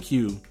 Thank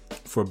you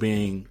for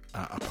being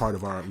a part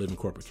of our Living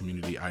Corporate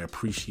community. I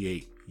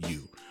appreciate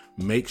you.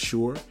 Make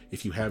sure,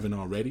 if you haven't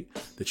already,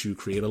 that you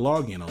create a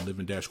login on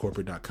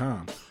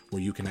living-corporate.com,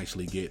 where you can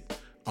actually get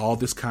all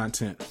this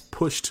content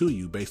pushed to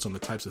you based on the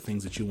types of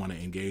things that you want to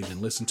engage and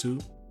listen to.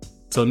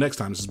 Till next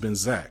time, this has been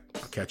Zach.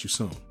 I'll catch you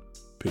soon.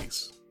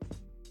 Peace.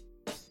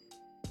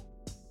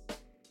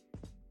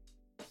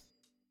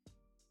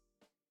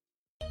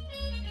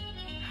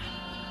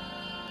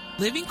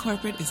 Living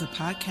Corporate is a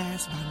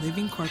podcast by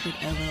Living Corporate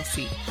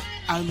LLC.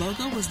 Our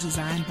logo was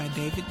designed by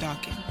David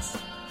Dawkins.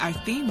 Our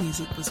theme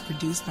music was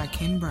produced by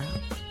Ken Brown.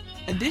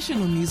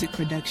 Additional music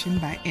production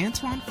by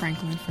Antoine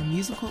Franklin for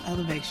Musical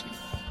Elevation.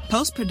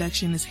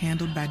 Post-production is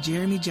handled by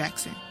Jeremy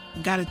Jackson.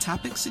 Got a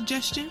topic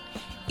suggestion?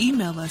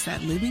 Email us at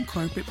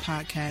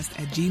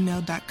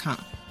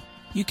livingcorporatepodcast@gmail.com.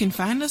 You can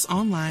find us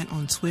online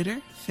on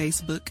Twitter,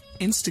 Facebook,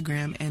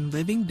 Instagram, and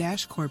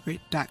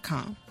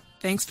living-corporate.com.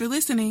 Thanks for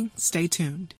listening. Stay tuned.